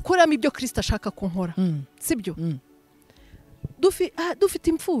nakoramo ibyo Kristo ashaka ko nkora sibyo dufite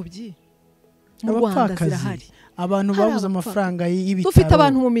imfubyi mu Rwanda zirahari abantu babuze amafaranga y'ibitaro dufite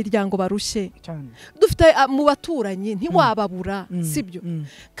abantu mu miryango barushye dufite mu baturanyi ntiwababura sibyo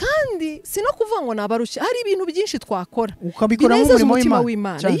kandi si no kuvuga ngo nabarushye hari ibintu byinshi twakora ukabikoramo umurimo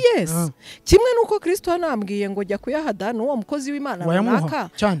w'Imana yes kimwe nuko Kristo yanambwiye ngo jya kuyahada n'uwo mukozi w'Imana runaka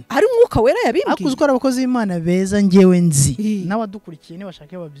ari umwuka wera yabimbwiye akuzwa abakozi b'Imana beza ngewe nzi n'abadukurikiye ni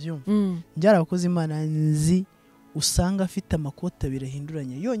bashaka babyumva njyara abakozi b'Imana nzi usanga afite amakota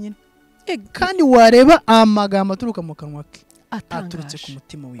birahinduranye yonyine kandi wareba amagambo aturuka mu kanwa ke aturutse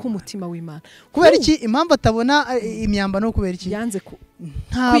ku mutima w'Imana kubera iki impamvu atabona imyambaro no kubera iki yanze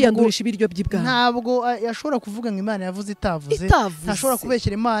kwiyandurisha ibiryo by'ibwami ntabwo yashobora kuvuga ngo Imana yavuze itavuze ntashobora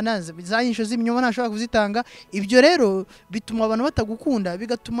kubeshyira Imana zanyisho z'imyoma ntashobora kuzitanga ibyo rero bituma abantu batagukunda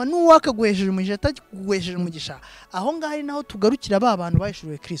bigatuma n'uwakaguhesheje umugisha ataguhesheje umugisha aho ngaho ari naho tugarukira ba bantu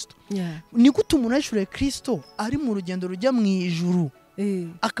bahishuriwe Kristo ni gute umuntu yahishuriwe Kristo ari mu rugendo rujya mu ijuru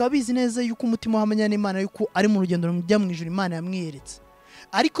akabizi neza yuko umutima w'amanya n'Imana yuko ari mu rugendo rujya mu ijuru Imana yamwiyeretse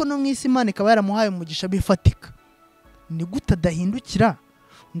ariko no mwisi Imana ikaba yaramuhaye umugisha bifatika ni gute adahindukira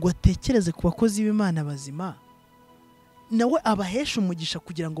ngo atekereze ku bakozi b'Imana bazima nawe abahesha umugisha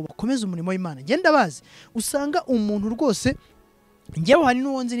kugira ngo bakomeze umurimo w'Imana genda bazi usanga umuntu rwose ngewe hari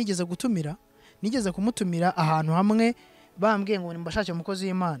n'uwonzi nigeze kumutumira ahantu hamwe bambwiye ngo nimbashake umukozi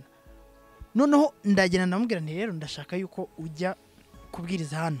w'Imana noneho ndagenda ndamubwira nti rero ndashaka yuko ujya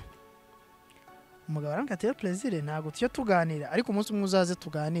kubwiriza hano umugabo arambwira ati Plaisir ntabwo tujya tuganira ariko umunsi umwe uzaze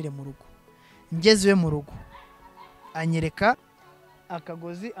tuganire mu rugo ngeze iwe mu rugo anyereka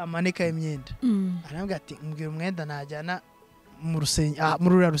akagozi amanika y'imyenda arambwira ati mbwira umwenda najyana muri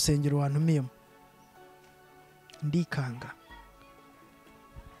uriya rusengero wantumiyemo ndikanga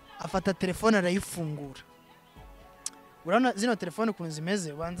afata telefone arayifungura urabona zino telefone ukuntu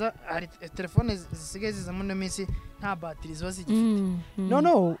zimeze ubanza hari telefone zisigaye ziza muri minsi nta bateri ziba zigifite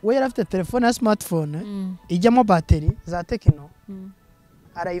no we yari afite telefone ya smartphone ijyamo bateri za Tekino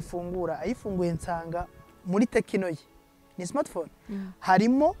arayifungura ayifunguye nsanga muri Tekino ye ni smartphone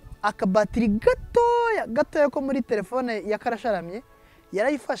harimo akabateri gatoya ko muri telefone ya karasharamye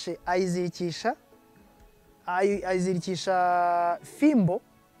yarayifashe ayizirikisha fimbo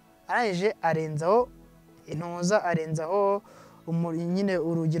arangije arenzaho intoza arenzaho nyine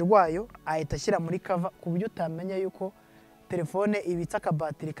urugi rwayo ahita ashyira muri kava ku buryo utamenya yuko telefone ibitse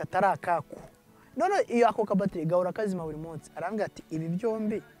akabateri katari akaku none iyo ako kabateri gahora kazima buri munsi arambwira ati ibi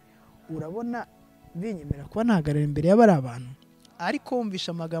byombi urabona binyemera kuba nahagarara imbere y'abari abantu ariko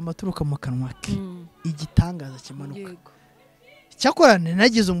wumvisha amagambo aturuka mu kanwa ke igitangaza kimanuka cyakora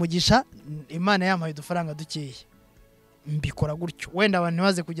nagize umugisha Imana yampaye udufaranga dukeya mbikora gutyo wenda abantu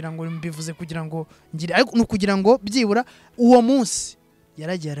ntibaze kugira ngo mbivuze kugira ngo ngire ariko no kugira ngo byibura uwo munsi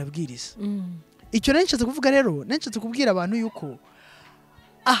yaragiye arabwiriza icyo nenshatse kuvuga rero nenshatse kubwira abantu yuko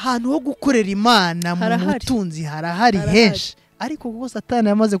ahantu ho gukorera Imana mu butunzi harahari henshi ariko kuko Satani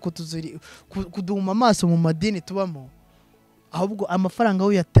yamaze kuduhuma amaso mu madini tubamo ahubwo amafaranga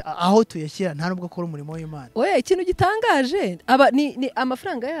aho tuyashyira nta nubwo akora umurimo w'Imana. Oya ikintu gitangaje ni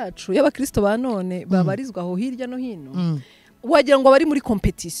amafaranga yacu y'abakristo ba none babarizwa aho hirya no hino wagira ngo bari muri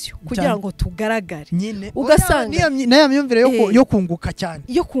competition kugira ngo tugaragare ugasanga nayo myumvire yo kunguka cyane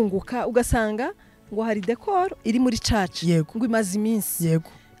yo kunguka ugasanga ngo hari decor iri muri church ngo imaze iminsi yego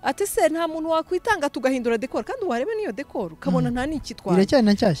ate se nta muntu wakwitanga tugahindura decor kandi warebe niyo decor ukabona nta nikitwara iracyari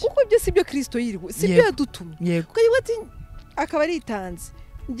na cyashya kuko ibyo sibyo Kristo yirwe sibyo yadutumye ukayiba ati akaba ritanze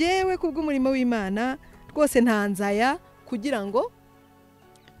ngewe kubw'umurimo w'Imana rwose ntanzaya kugira ngo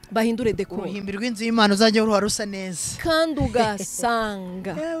bahindure decor uruhimbirwa inzu y'Imana uzajye rusa neza kandi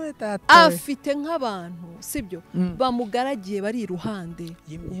ugasanga afite nk'abantu sibyo bamugaragiye bari iruhande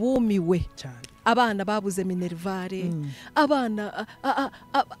bumiwe cyane abana babuze minervare abana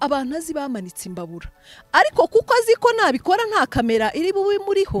azi bamanitse imbabura ariko kuko azi ko nabikora nta kamera iri bubi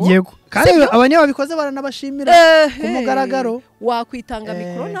muriho yego kandi abanye babikoze baranabashimira ku mugaragaro wakwitanga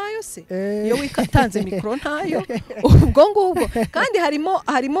mikro nayo se iyo wikatanze mikro nayo ubwo ngubwo kandi harimo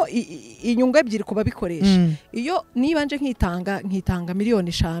inyungu ebyiri kuba bikoresha iyo nibanje nkitanga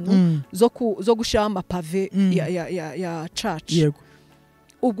miliyoni 5 zo gushira amapave ya church yego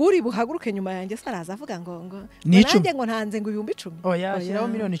uguri buhaguruke nyuma yanjye saraza avuga ngo nanjye ngo ntanze ngo 10,000 oya shiraho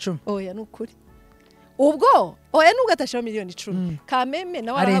miliyoni 10 oya nukuri ubwo oya nubwo atashiraho miliyoni 10 kameme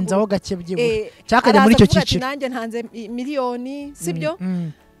nawe arenzaho gake byibura cyakajya muri icyo cyiciro nanjye ntanze miliyoni sibyo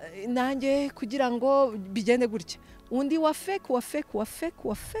nanjye kugira ngo bigende gutya undi wa fake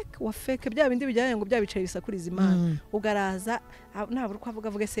bya bindi bijyanye ngo byabicaye bisakuriza Imana ugaraza ntabwo uko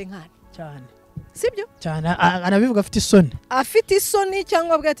avuga senkani cyane sibyo cyane anabivuga afite isoni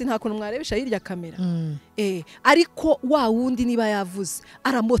cyangwa avuga ati nta kuntu mwarebesha hirya kamera ariko wa wundi niba yavuze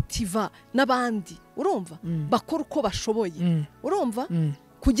aramotiva n'abandi urumva bakora uko bashoboye urumva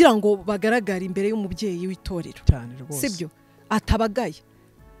kugira ngo bagaragare imbere y'umubyeyi w'itorero sibyo atabagaye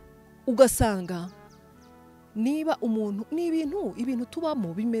ugasanga niba umuntu ibintu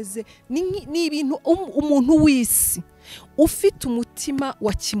tubamo bimeze ni ibintu umuntu w'isi ufite umutima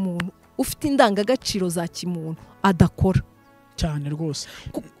wa kimuntu ufite indangagaciro za kimuntu adakora cyane rwose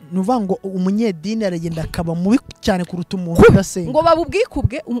nuvuga ngo umunyedini aragenda akaba mubi cyane kuruta umuntu udasenga ngo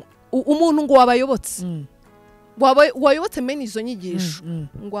babubwikubwe umuntu ngo wabayobotse wayobotse mene izo nyigisho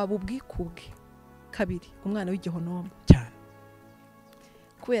ngo abubwikubwe kabiri umwana w'igihonoma cyane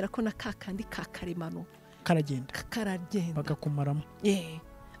kubera ko na kakandi kakaremano karagenda bagakumaramo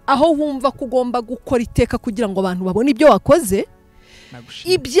aho wumva kugomba gukora iteka kugira ngo abantu babone ibyo wakoze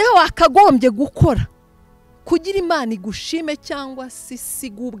ibyo wakagombye gukora kugira Imana igushime cyangwa se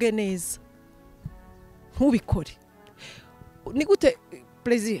sigubwe neza ntubikore ni gute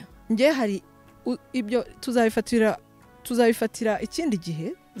Plaisir nge hari ibyo tuzabifatira ikindi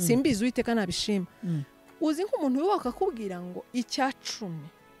gihe simbizi Uwiteka nabishima uzi nk'umuntu wibaka kubwira ngo icyacumi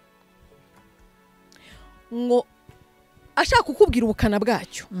ngo ashaka kukubwira ubukana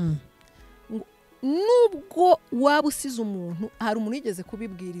bwacyo nubwo waba usize umuntu hari umuntu yigeze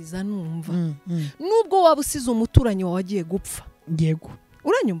kubibwiriza numva nubwo waba usize umuturanyi wawe agiye gupfa yego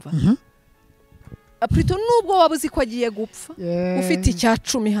uranyumva aprito nubwo waba uzi ko agiye gupfa ufite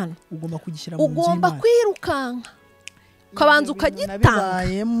icyacumi hano ugomba kugishyira mu nzu y'Imana ugomba kwirukanka ukabanza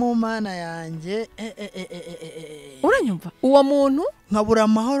ukagitanga mu Mana yanjye uranyumva uwo muntu nkabura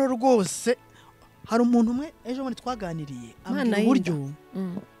amahoro rwose hari umuntu umwe ejo bundi twaganiriye ambwira uburyo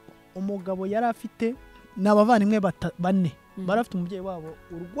umugabo yari afite n'abavandimwe 4 barafite umubyeyi wabo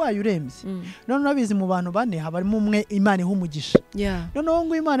urwaye urembye none nabizi mu bantu 4 habarimo umwe Imana iha umugisha none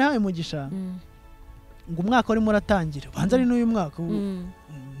ngo Imana iha umugisha ngo umwaka urimo uratangira banza ari n'uyu mwaka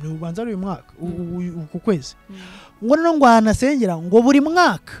banza ari uyu mwaka ku kwezi ngo none ngo anasengera ngo buri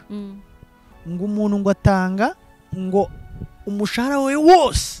mwaka ngo umuntu ngo atanga ngo umushahara we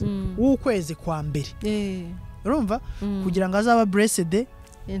wose w'ukwezi kwa mbere urumva kugira ngo azaba blessed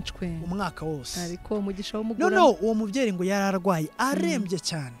umwaka wose ariko umugisha w'umugura no uwo mubyeyi ngo yararwaye arembye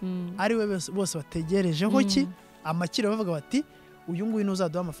cyane ari we bose bategerejeho ki amakiro bavuga bati uyu nguyu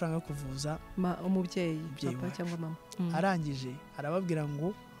nuzaduha amafaranga yo kuvuza umubyeyi papa cyangwa mama arangije arababwira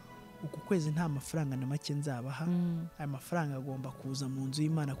ngo uku kwezi nta mafaranga na make nzabaha aya mafaranga agomba kuza mu nzu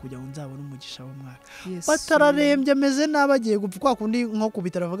y'Imana kugira ngo nzabone umugisha w'umwaka batararembye ameze nabagiye gupfa kwa kundi nko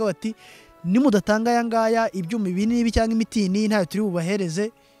kubitara bavuga bati nimudatanga aya ngaya ibyuma binini cyangwa imitini ntayo turi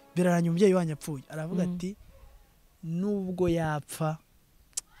bubahereze biraranye umubyeyi wanyu apfuye aravuga ati nubwo yapfa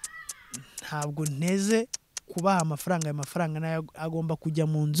ntabwo nteze kubaha amafaranga, aya mafaranga nayo agomba kujya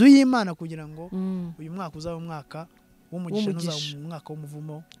mu nzu y'Imana kugira ngo uyu mwaka uzaba umwaka w'umugisha, uzaba umwaka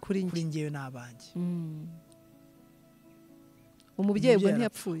w'umuvumo kuri njyewe n'abanjye. Umubyeyi ubwo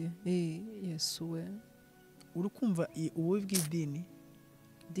ntiyapfuye. Yesu we, urukumva ububi bw'idini.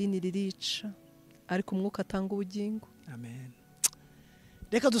 Idini ririca ariko umwuka atanga ubugingo. Amen.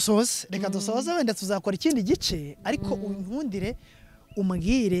 Reka dusoze wenda tuzakora ikindi gice, ariko unkundire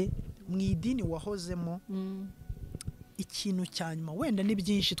umbwire mu idini wahozemo ikintu cya nyuma, wenda ni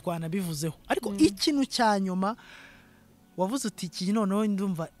byinshi twanabivuzeho, ariko ikintu cya nyuma wavuze uti iki noneho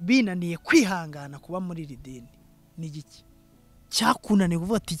ndumva binaniye kwihangana kuba muri iri dini, ni igiki cyakunaniye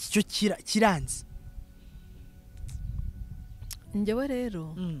kuvuga ati iki cyo kiranze? Njyewe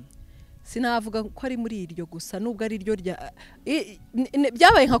rero sinavuga ko ari muri iryo gusa, nubwo ari iryo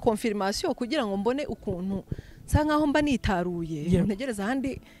byabaye nka confirmation kugira ngo mbone ukuntu nsa nkaho mba nitaruye, ntegereza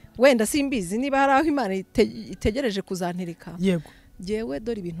ahandi wenda simbizi niba hari aho Imana itegereje kuzantereka. Yego, jewe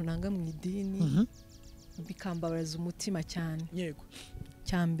dore ibintu nanga mu idini bikambabaza umutima cyane. Yego,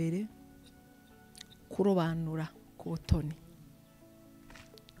 cyambere kurobanura ku butoni,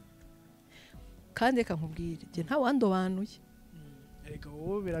 kandi reka nkubwire je nta wandobanuye. Reka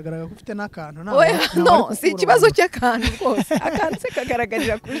wowe biragaragara ko ufite n'akantu. No, si ikibazo cy'akantu rwose, akanse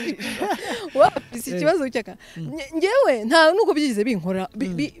kagaragarira ku jisho. Si ikibazo cy'akantu. Ngewe nta nuko byize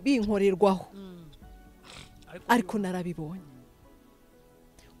binkorerwaho, ariko narabibonye.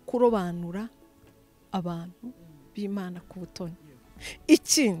 Kurobanura abantu b'Imana ku butoni.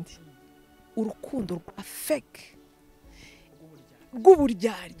 Ikindi, urukundo rwa fake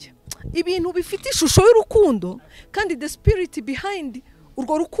rw'uburyarya, ibintu bifite ishusho y'urukundo kandi the spirit behind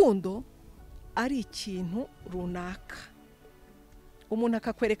urwo rukundo ari ikintu runaka. Umuntu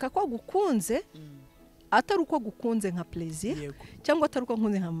akakwereka ko agukunze atari uko agukunze nka Plaisir cyangwa atari uko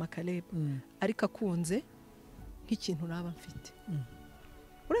nkunze nka Makaleb, ariko akunze nk'ikintu naba mfite.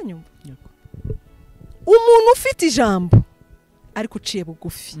 Uranyumva? Umuntu ufite ijambo ariko uciye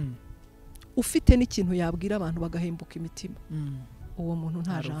bugufi, ufite n'ikintu yabwira abantu bagahembuka imitima, uwo muntu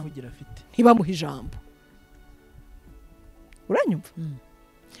nta jambo ntibamuha ijambo. Uranyumva?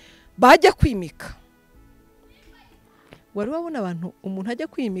 Bajya kwimika, wari wabona abantu umuntu ajya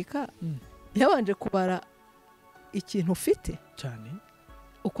kwimika yabanje kubara ikintu ufite cyane.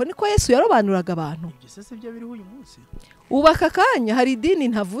 Uko niko Yesu yarobanuraga abantu. Ibyo sese byo biri uyu munsi. Ubaka kanya hari idini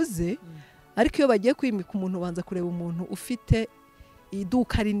ntavuze, ariko iyo bagiye kwimika umuntu banza kureba umuntu ufite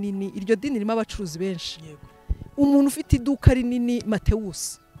iduka rinini. Iryo dini ririmo abacuruzi benshi. Umuntu ufite iduka rinini,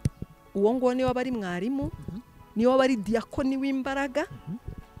 Matewusi, uwo ngo niwe bari mwarimu, niwe bari diakoni w'imbaraga.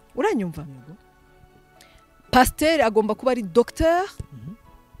 Uranyumva? Pasteur agomba kuba ari docteur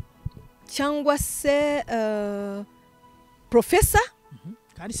cyangwa se professor.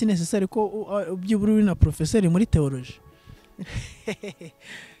 Kandi si necessary ko byibura uri na professeur muri theology.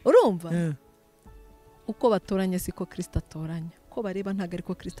 Urumva? Uko batoranya siko Kristo atoranya. Ko bareba ntago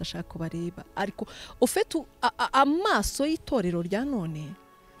ariko Kristo ashaka ko bareba, ariko ufite amaso y'itorero rya none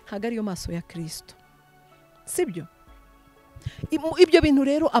ntago ariyo maso ya Kristo, sibyo? Ibyo bintu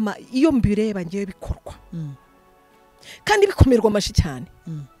rero iyo mbireba ngiye bikorwa kandi bikomerwa amashi cyane.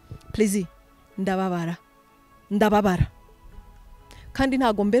 Plaisir, ndababara kandi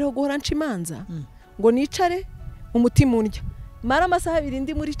ntago mbere guhora nca imanza ngo nicare umutima undya mara amasaha 2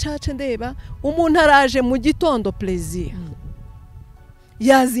 ndi muri cace ndeba umuntu araje mu gitondo. Plaisir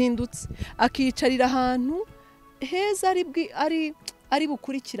yazindutse akicarira ahantu heza ari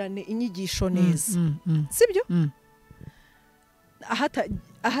bukurikirane inyigisho neza, sibyo?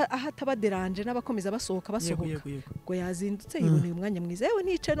 Ahataba deranje n'abakomeza basohoka ngo yazindutse yiboneye umwanya mwiza. Yewe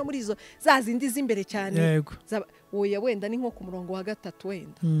nicaye no muri izo zazindi z'imbere cyane, wowe wenda ni nko ku murongo wa 3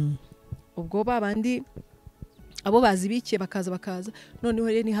 wenda. Ubwo babandi abo bazibikiye bakaza noneho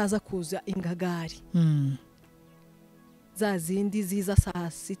rero ni haza kuza ingagari zazindi ziza saa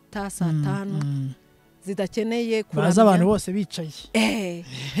 6 saa 5 zidakeneye kuramya, baza abantu bose bicaye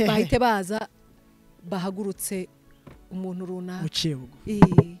bahite baza bahagurutse umuntu runaka uciye bugo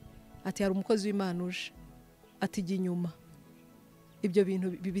ati hari umukozi w'Imana uje ati jya inyuma. Ibyo bintu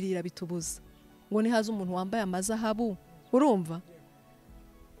bibirira bitubuza ngo ni haza umuntu wambaye amazahabu. Urumva?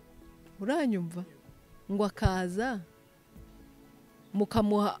 Uranyumva? Ngo akaza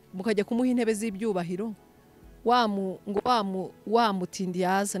mukajya kumuha intebe z'ibyubahiro, wamutindi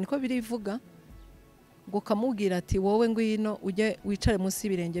yaza, niko birivuga, ngo kamubwira ati wowe ngwino ujye wicare munsi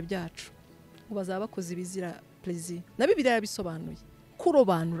y'ibirenge byacu. Ngo bazaba bakoze ibizira. Plaisir na Bibiliya yabisobanuye,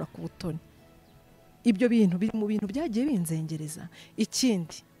 kurobanura ku butoni. Ibyo bintu biri mu bintu byagiye binzengereza.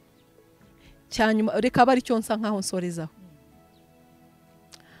 Ikindi cyanyuma reka bari cyo nsa nkaho nsorezaho,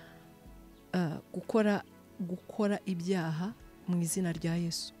 gukora gukora ibyaha mu izina rya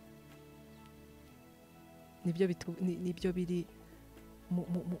Yesu. Nibyo biri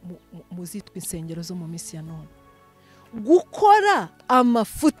mu zitwa insengero zo mu minsi ya none. Gukora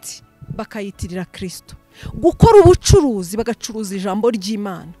amafuti bakayitirira Kristo, gukora ubucuruzi bagacuruza ijambo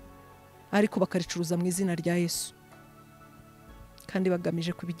ry'Imana ariko bakaricuruza mu izina rya Yesu, kandi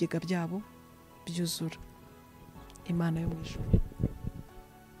bagamije ku bigega byabo byuzura. Imana yo mu ijuru,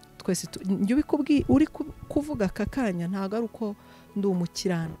 twese njye ubikubwiye uri kuvuga akakanya ntago ari uko ndi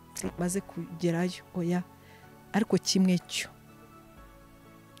umukiranutsi maze kugerayo, oya, ariko kimwe cyo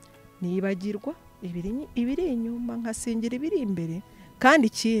nibagirwa ibiri inyuma nkasingira ibiri imbere, kandi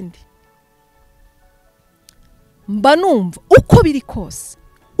ikindi mba numva uko biri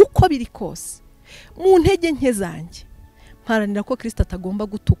kose mu ntege nke zanjye mparanira ko Kristo atagomba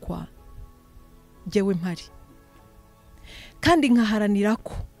gutukwa jyewe mpari, kandi nkaharanira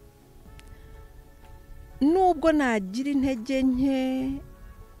ko nubwo nagira intege nke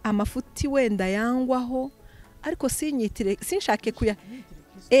amafuti wenda yangwaho, ariko sinshake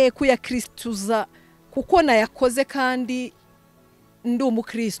kuya Kristuza kuko nayakoze kandi ndi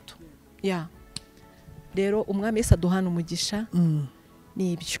umukristo. Rero umwami Yesu aduhana umugisha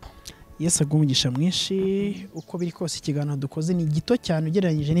n'ibyo. Yesu agumugisha mwinshi. Uko biri kose ikiganiro dukoze ni gito cyane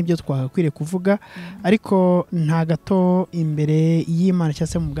ugereranyije n'ibyo twagakwiriye kuvuga, ariko nta gato imbere y'Imana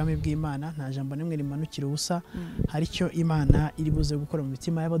cyangwa se mu bwami bw'Imana nta jambo nimwe rimanukira ubusa. Hari icyo Imana iri buze gukora mu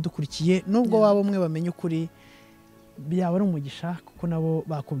mitima y'abadukurikiye, nubwo waba umwe bamenye ukuri byaba ari umugisha, kuko nabo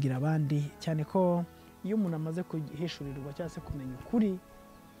bakubwira abandi, cyane ko iyo umuntu amaze kuhishurirwa cyangwa se kumenya ukuri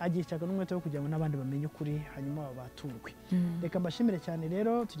agiye cyaka n'umwete wo kugira ngo n'abandi bamenye ukuri hanyuma baturwe. Reka mbashimire cyane.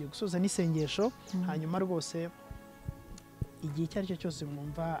 Rero tugiye gusoza n'isengesho, hanyuma rwose igihe icyo ari cyo cyose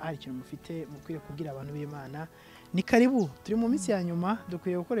mwumva hari ikintu mufite mukwiriye kubwira abantu b'Imana, ni karibu. Turi mu minsi ya nyuma,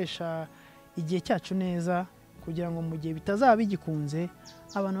 dukwiye gukoresha igihe cyacu neza kugira ngo mu gihe bitazaba bigikunze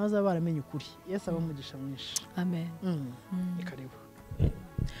abantu bazaba baramenye ukuri. Yesu abamugisha mwinshi. Amen. Ni karibu.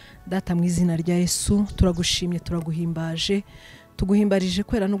 Data mu izina rya Yesu turagushimye, turaguhimbaje, tuguhimbarije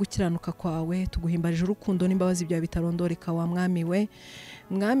kwera no gukiranuka kwawe, tuguhimbarije urukundo n'imbabazi byawe bitarondoreka wa mwami we.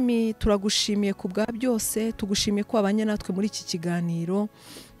 Mwami turagushimiye ku bwa byose, tugushimiye ko abanye natwe muri iki kiganiro,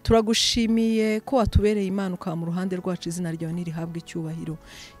 turagushimiye ko watubereye Imana ukaba mu ruhande rwacu, izina ryawe nirihabwe icyubahiro.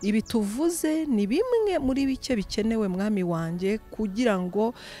 Ibi tuvuze ni bimwe muri bike bikenewe mwami wanjye, kugira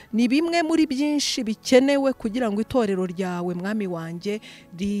ngo ni bimwe muri byinshi bikenewe kugira ngo itorero ryawe mwami wanjye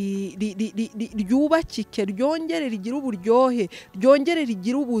ryubakike, ryongere rigire uburyohe, ryongere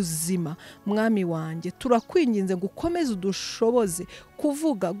rigire ubuzima. Mwami wanjye turakwinginze ngo ukomeze udushoboze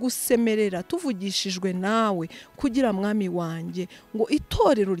kuvuga, gusemerera tuvugishijwe nawe, kugira mwami wanjye ngo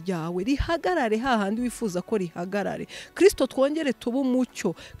itorero ryawe rihagarare hahandi wifuza ko rihagarare. Kristo twongere tube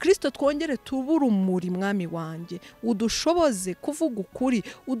umucyo, Kristo twongere tube urumuri mwami wanjye, udushoboze kuvuga ukuri,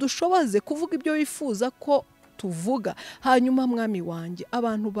 udushoboze kuvuga ibyo wifuza ko tuvuga. Hanyuma mwami wanjye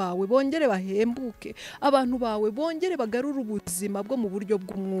abantu bawe bongere bahembuke, abantu bawe bongere bagarure ubuzima bwo mu buryo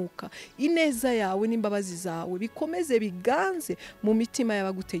bw'umwuka. Ineza yawe n'imbabazi zawe bikomeze biganze mu mitima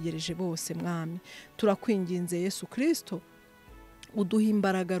y'abagutegereje bose. Mwami turakwinginze Yesu Kristo, uduhe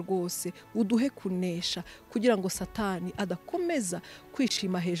imbaraga rwose, uduhe kunesha, kugira ngo Satani adakomeza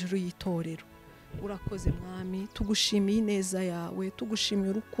kwishima hejuru y'itorero. Urakoze mwami, tugushimiye ineza yawe, tugushimiye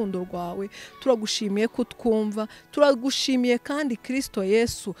urukundo rwawe, turagushimiye kutwumva, turagushimiye kandi Kristo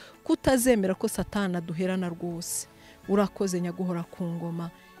Yesu kutazemera ko Satani aduherana rwose. Urakoze nyaguhora ku ngoma.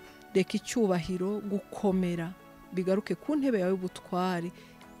 Reka icyubahiro, gukomera bigaruke ku ntebe yawe y'ubutware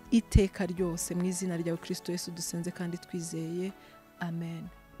iteka ryose, mu izina ryawe Kristo Yesu dusenze kandi twizeye. Amen.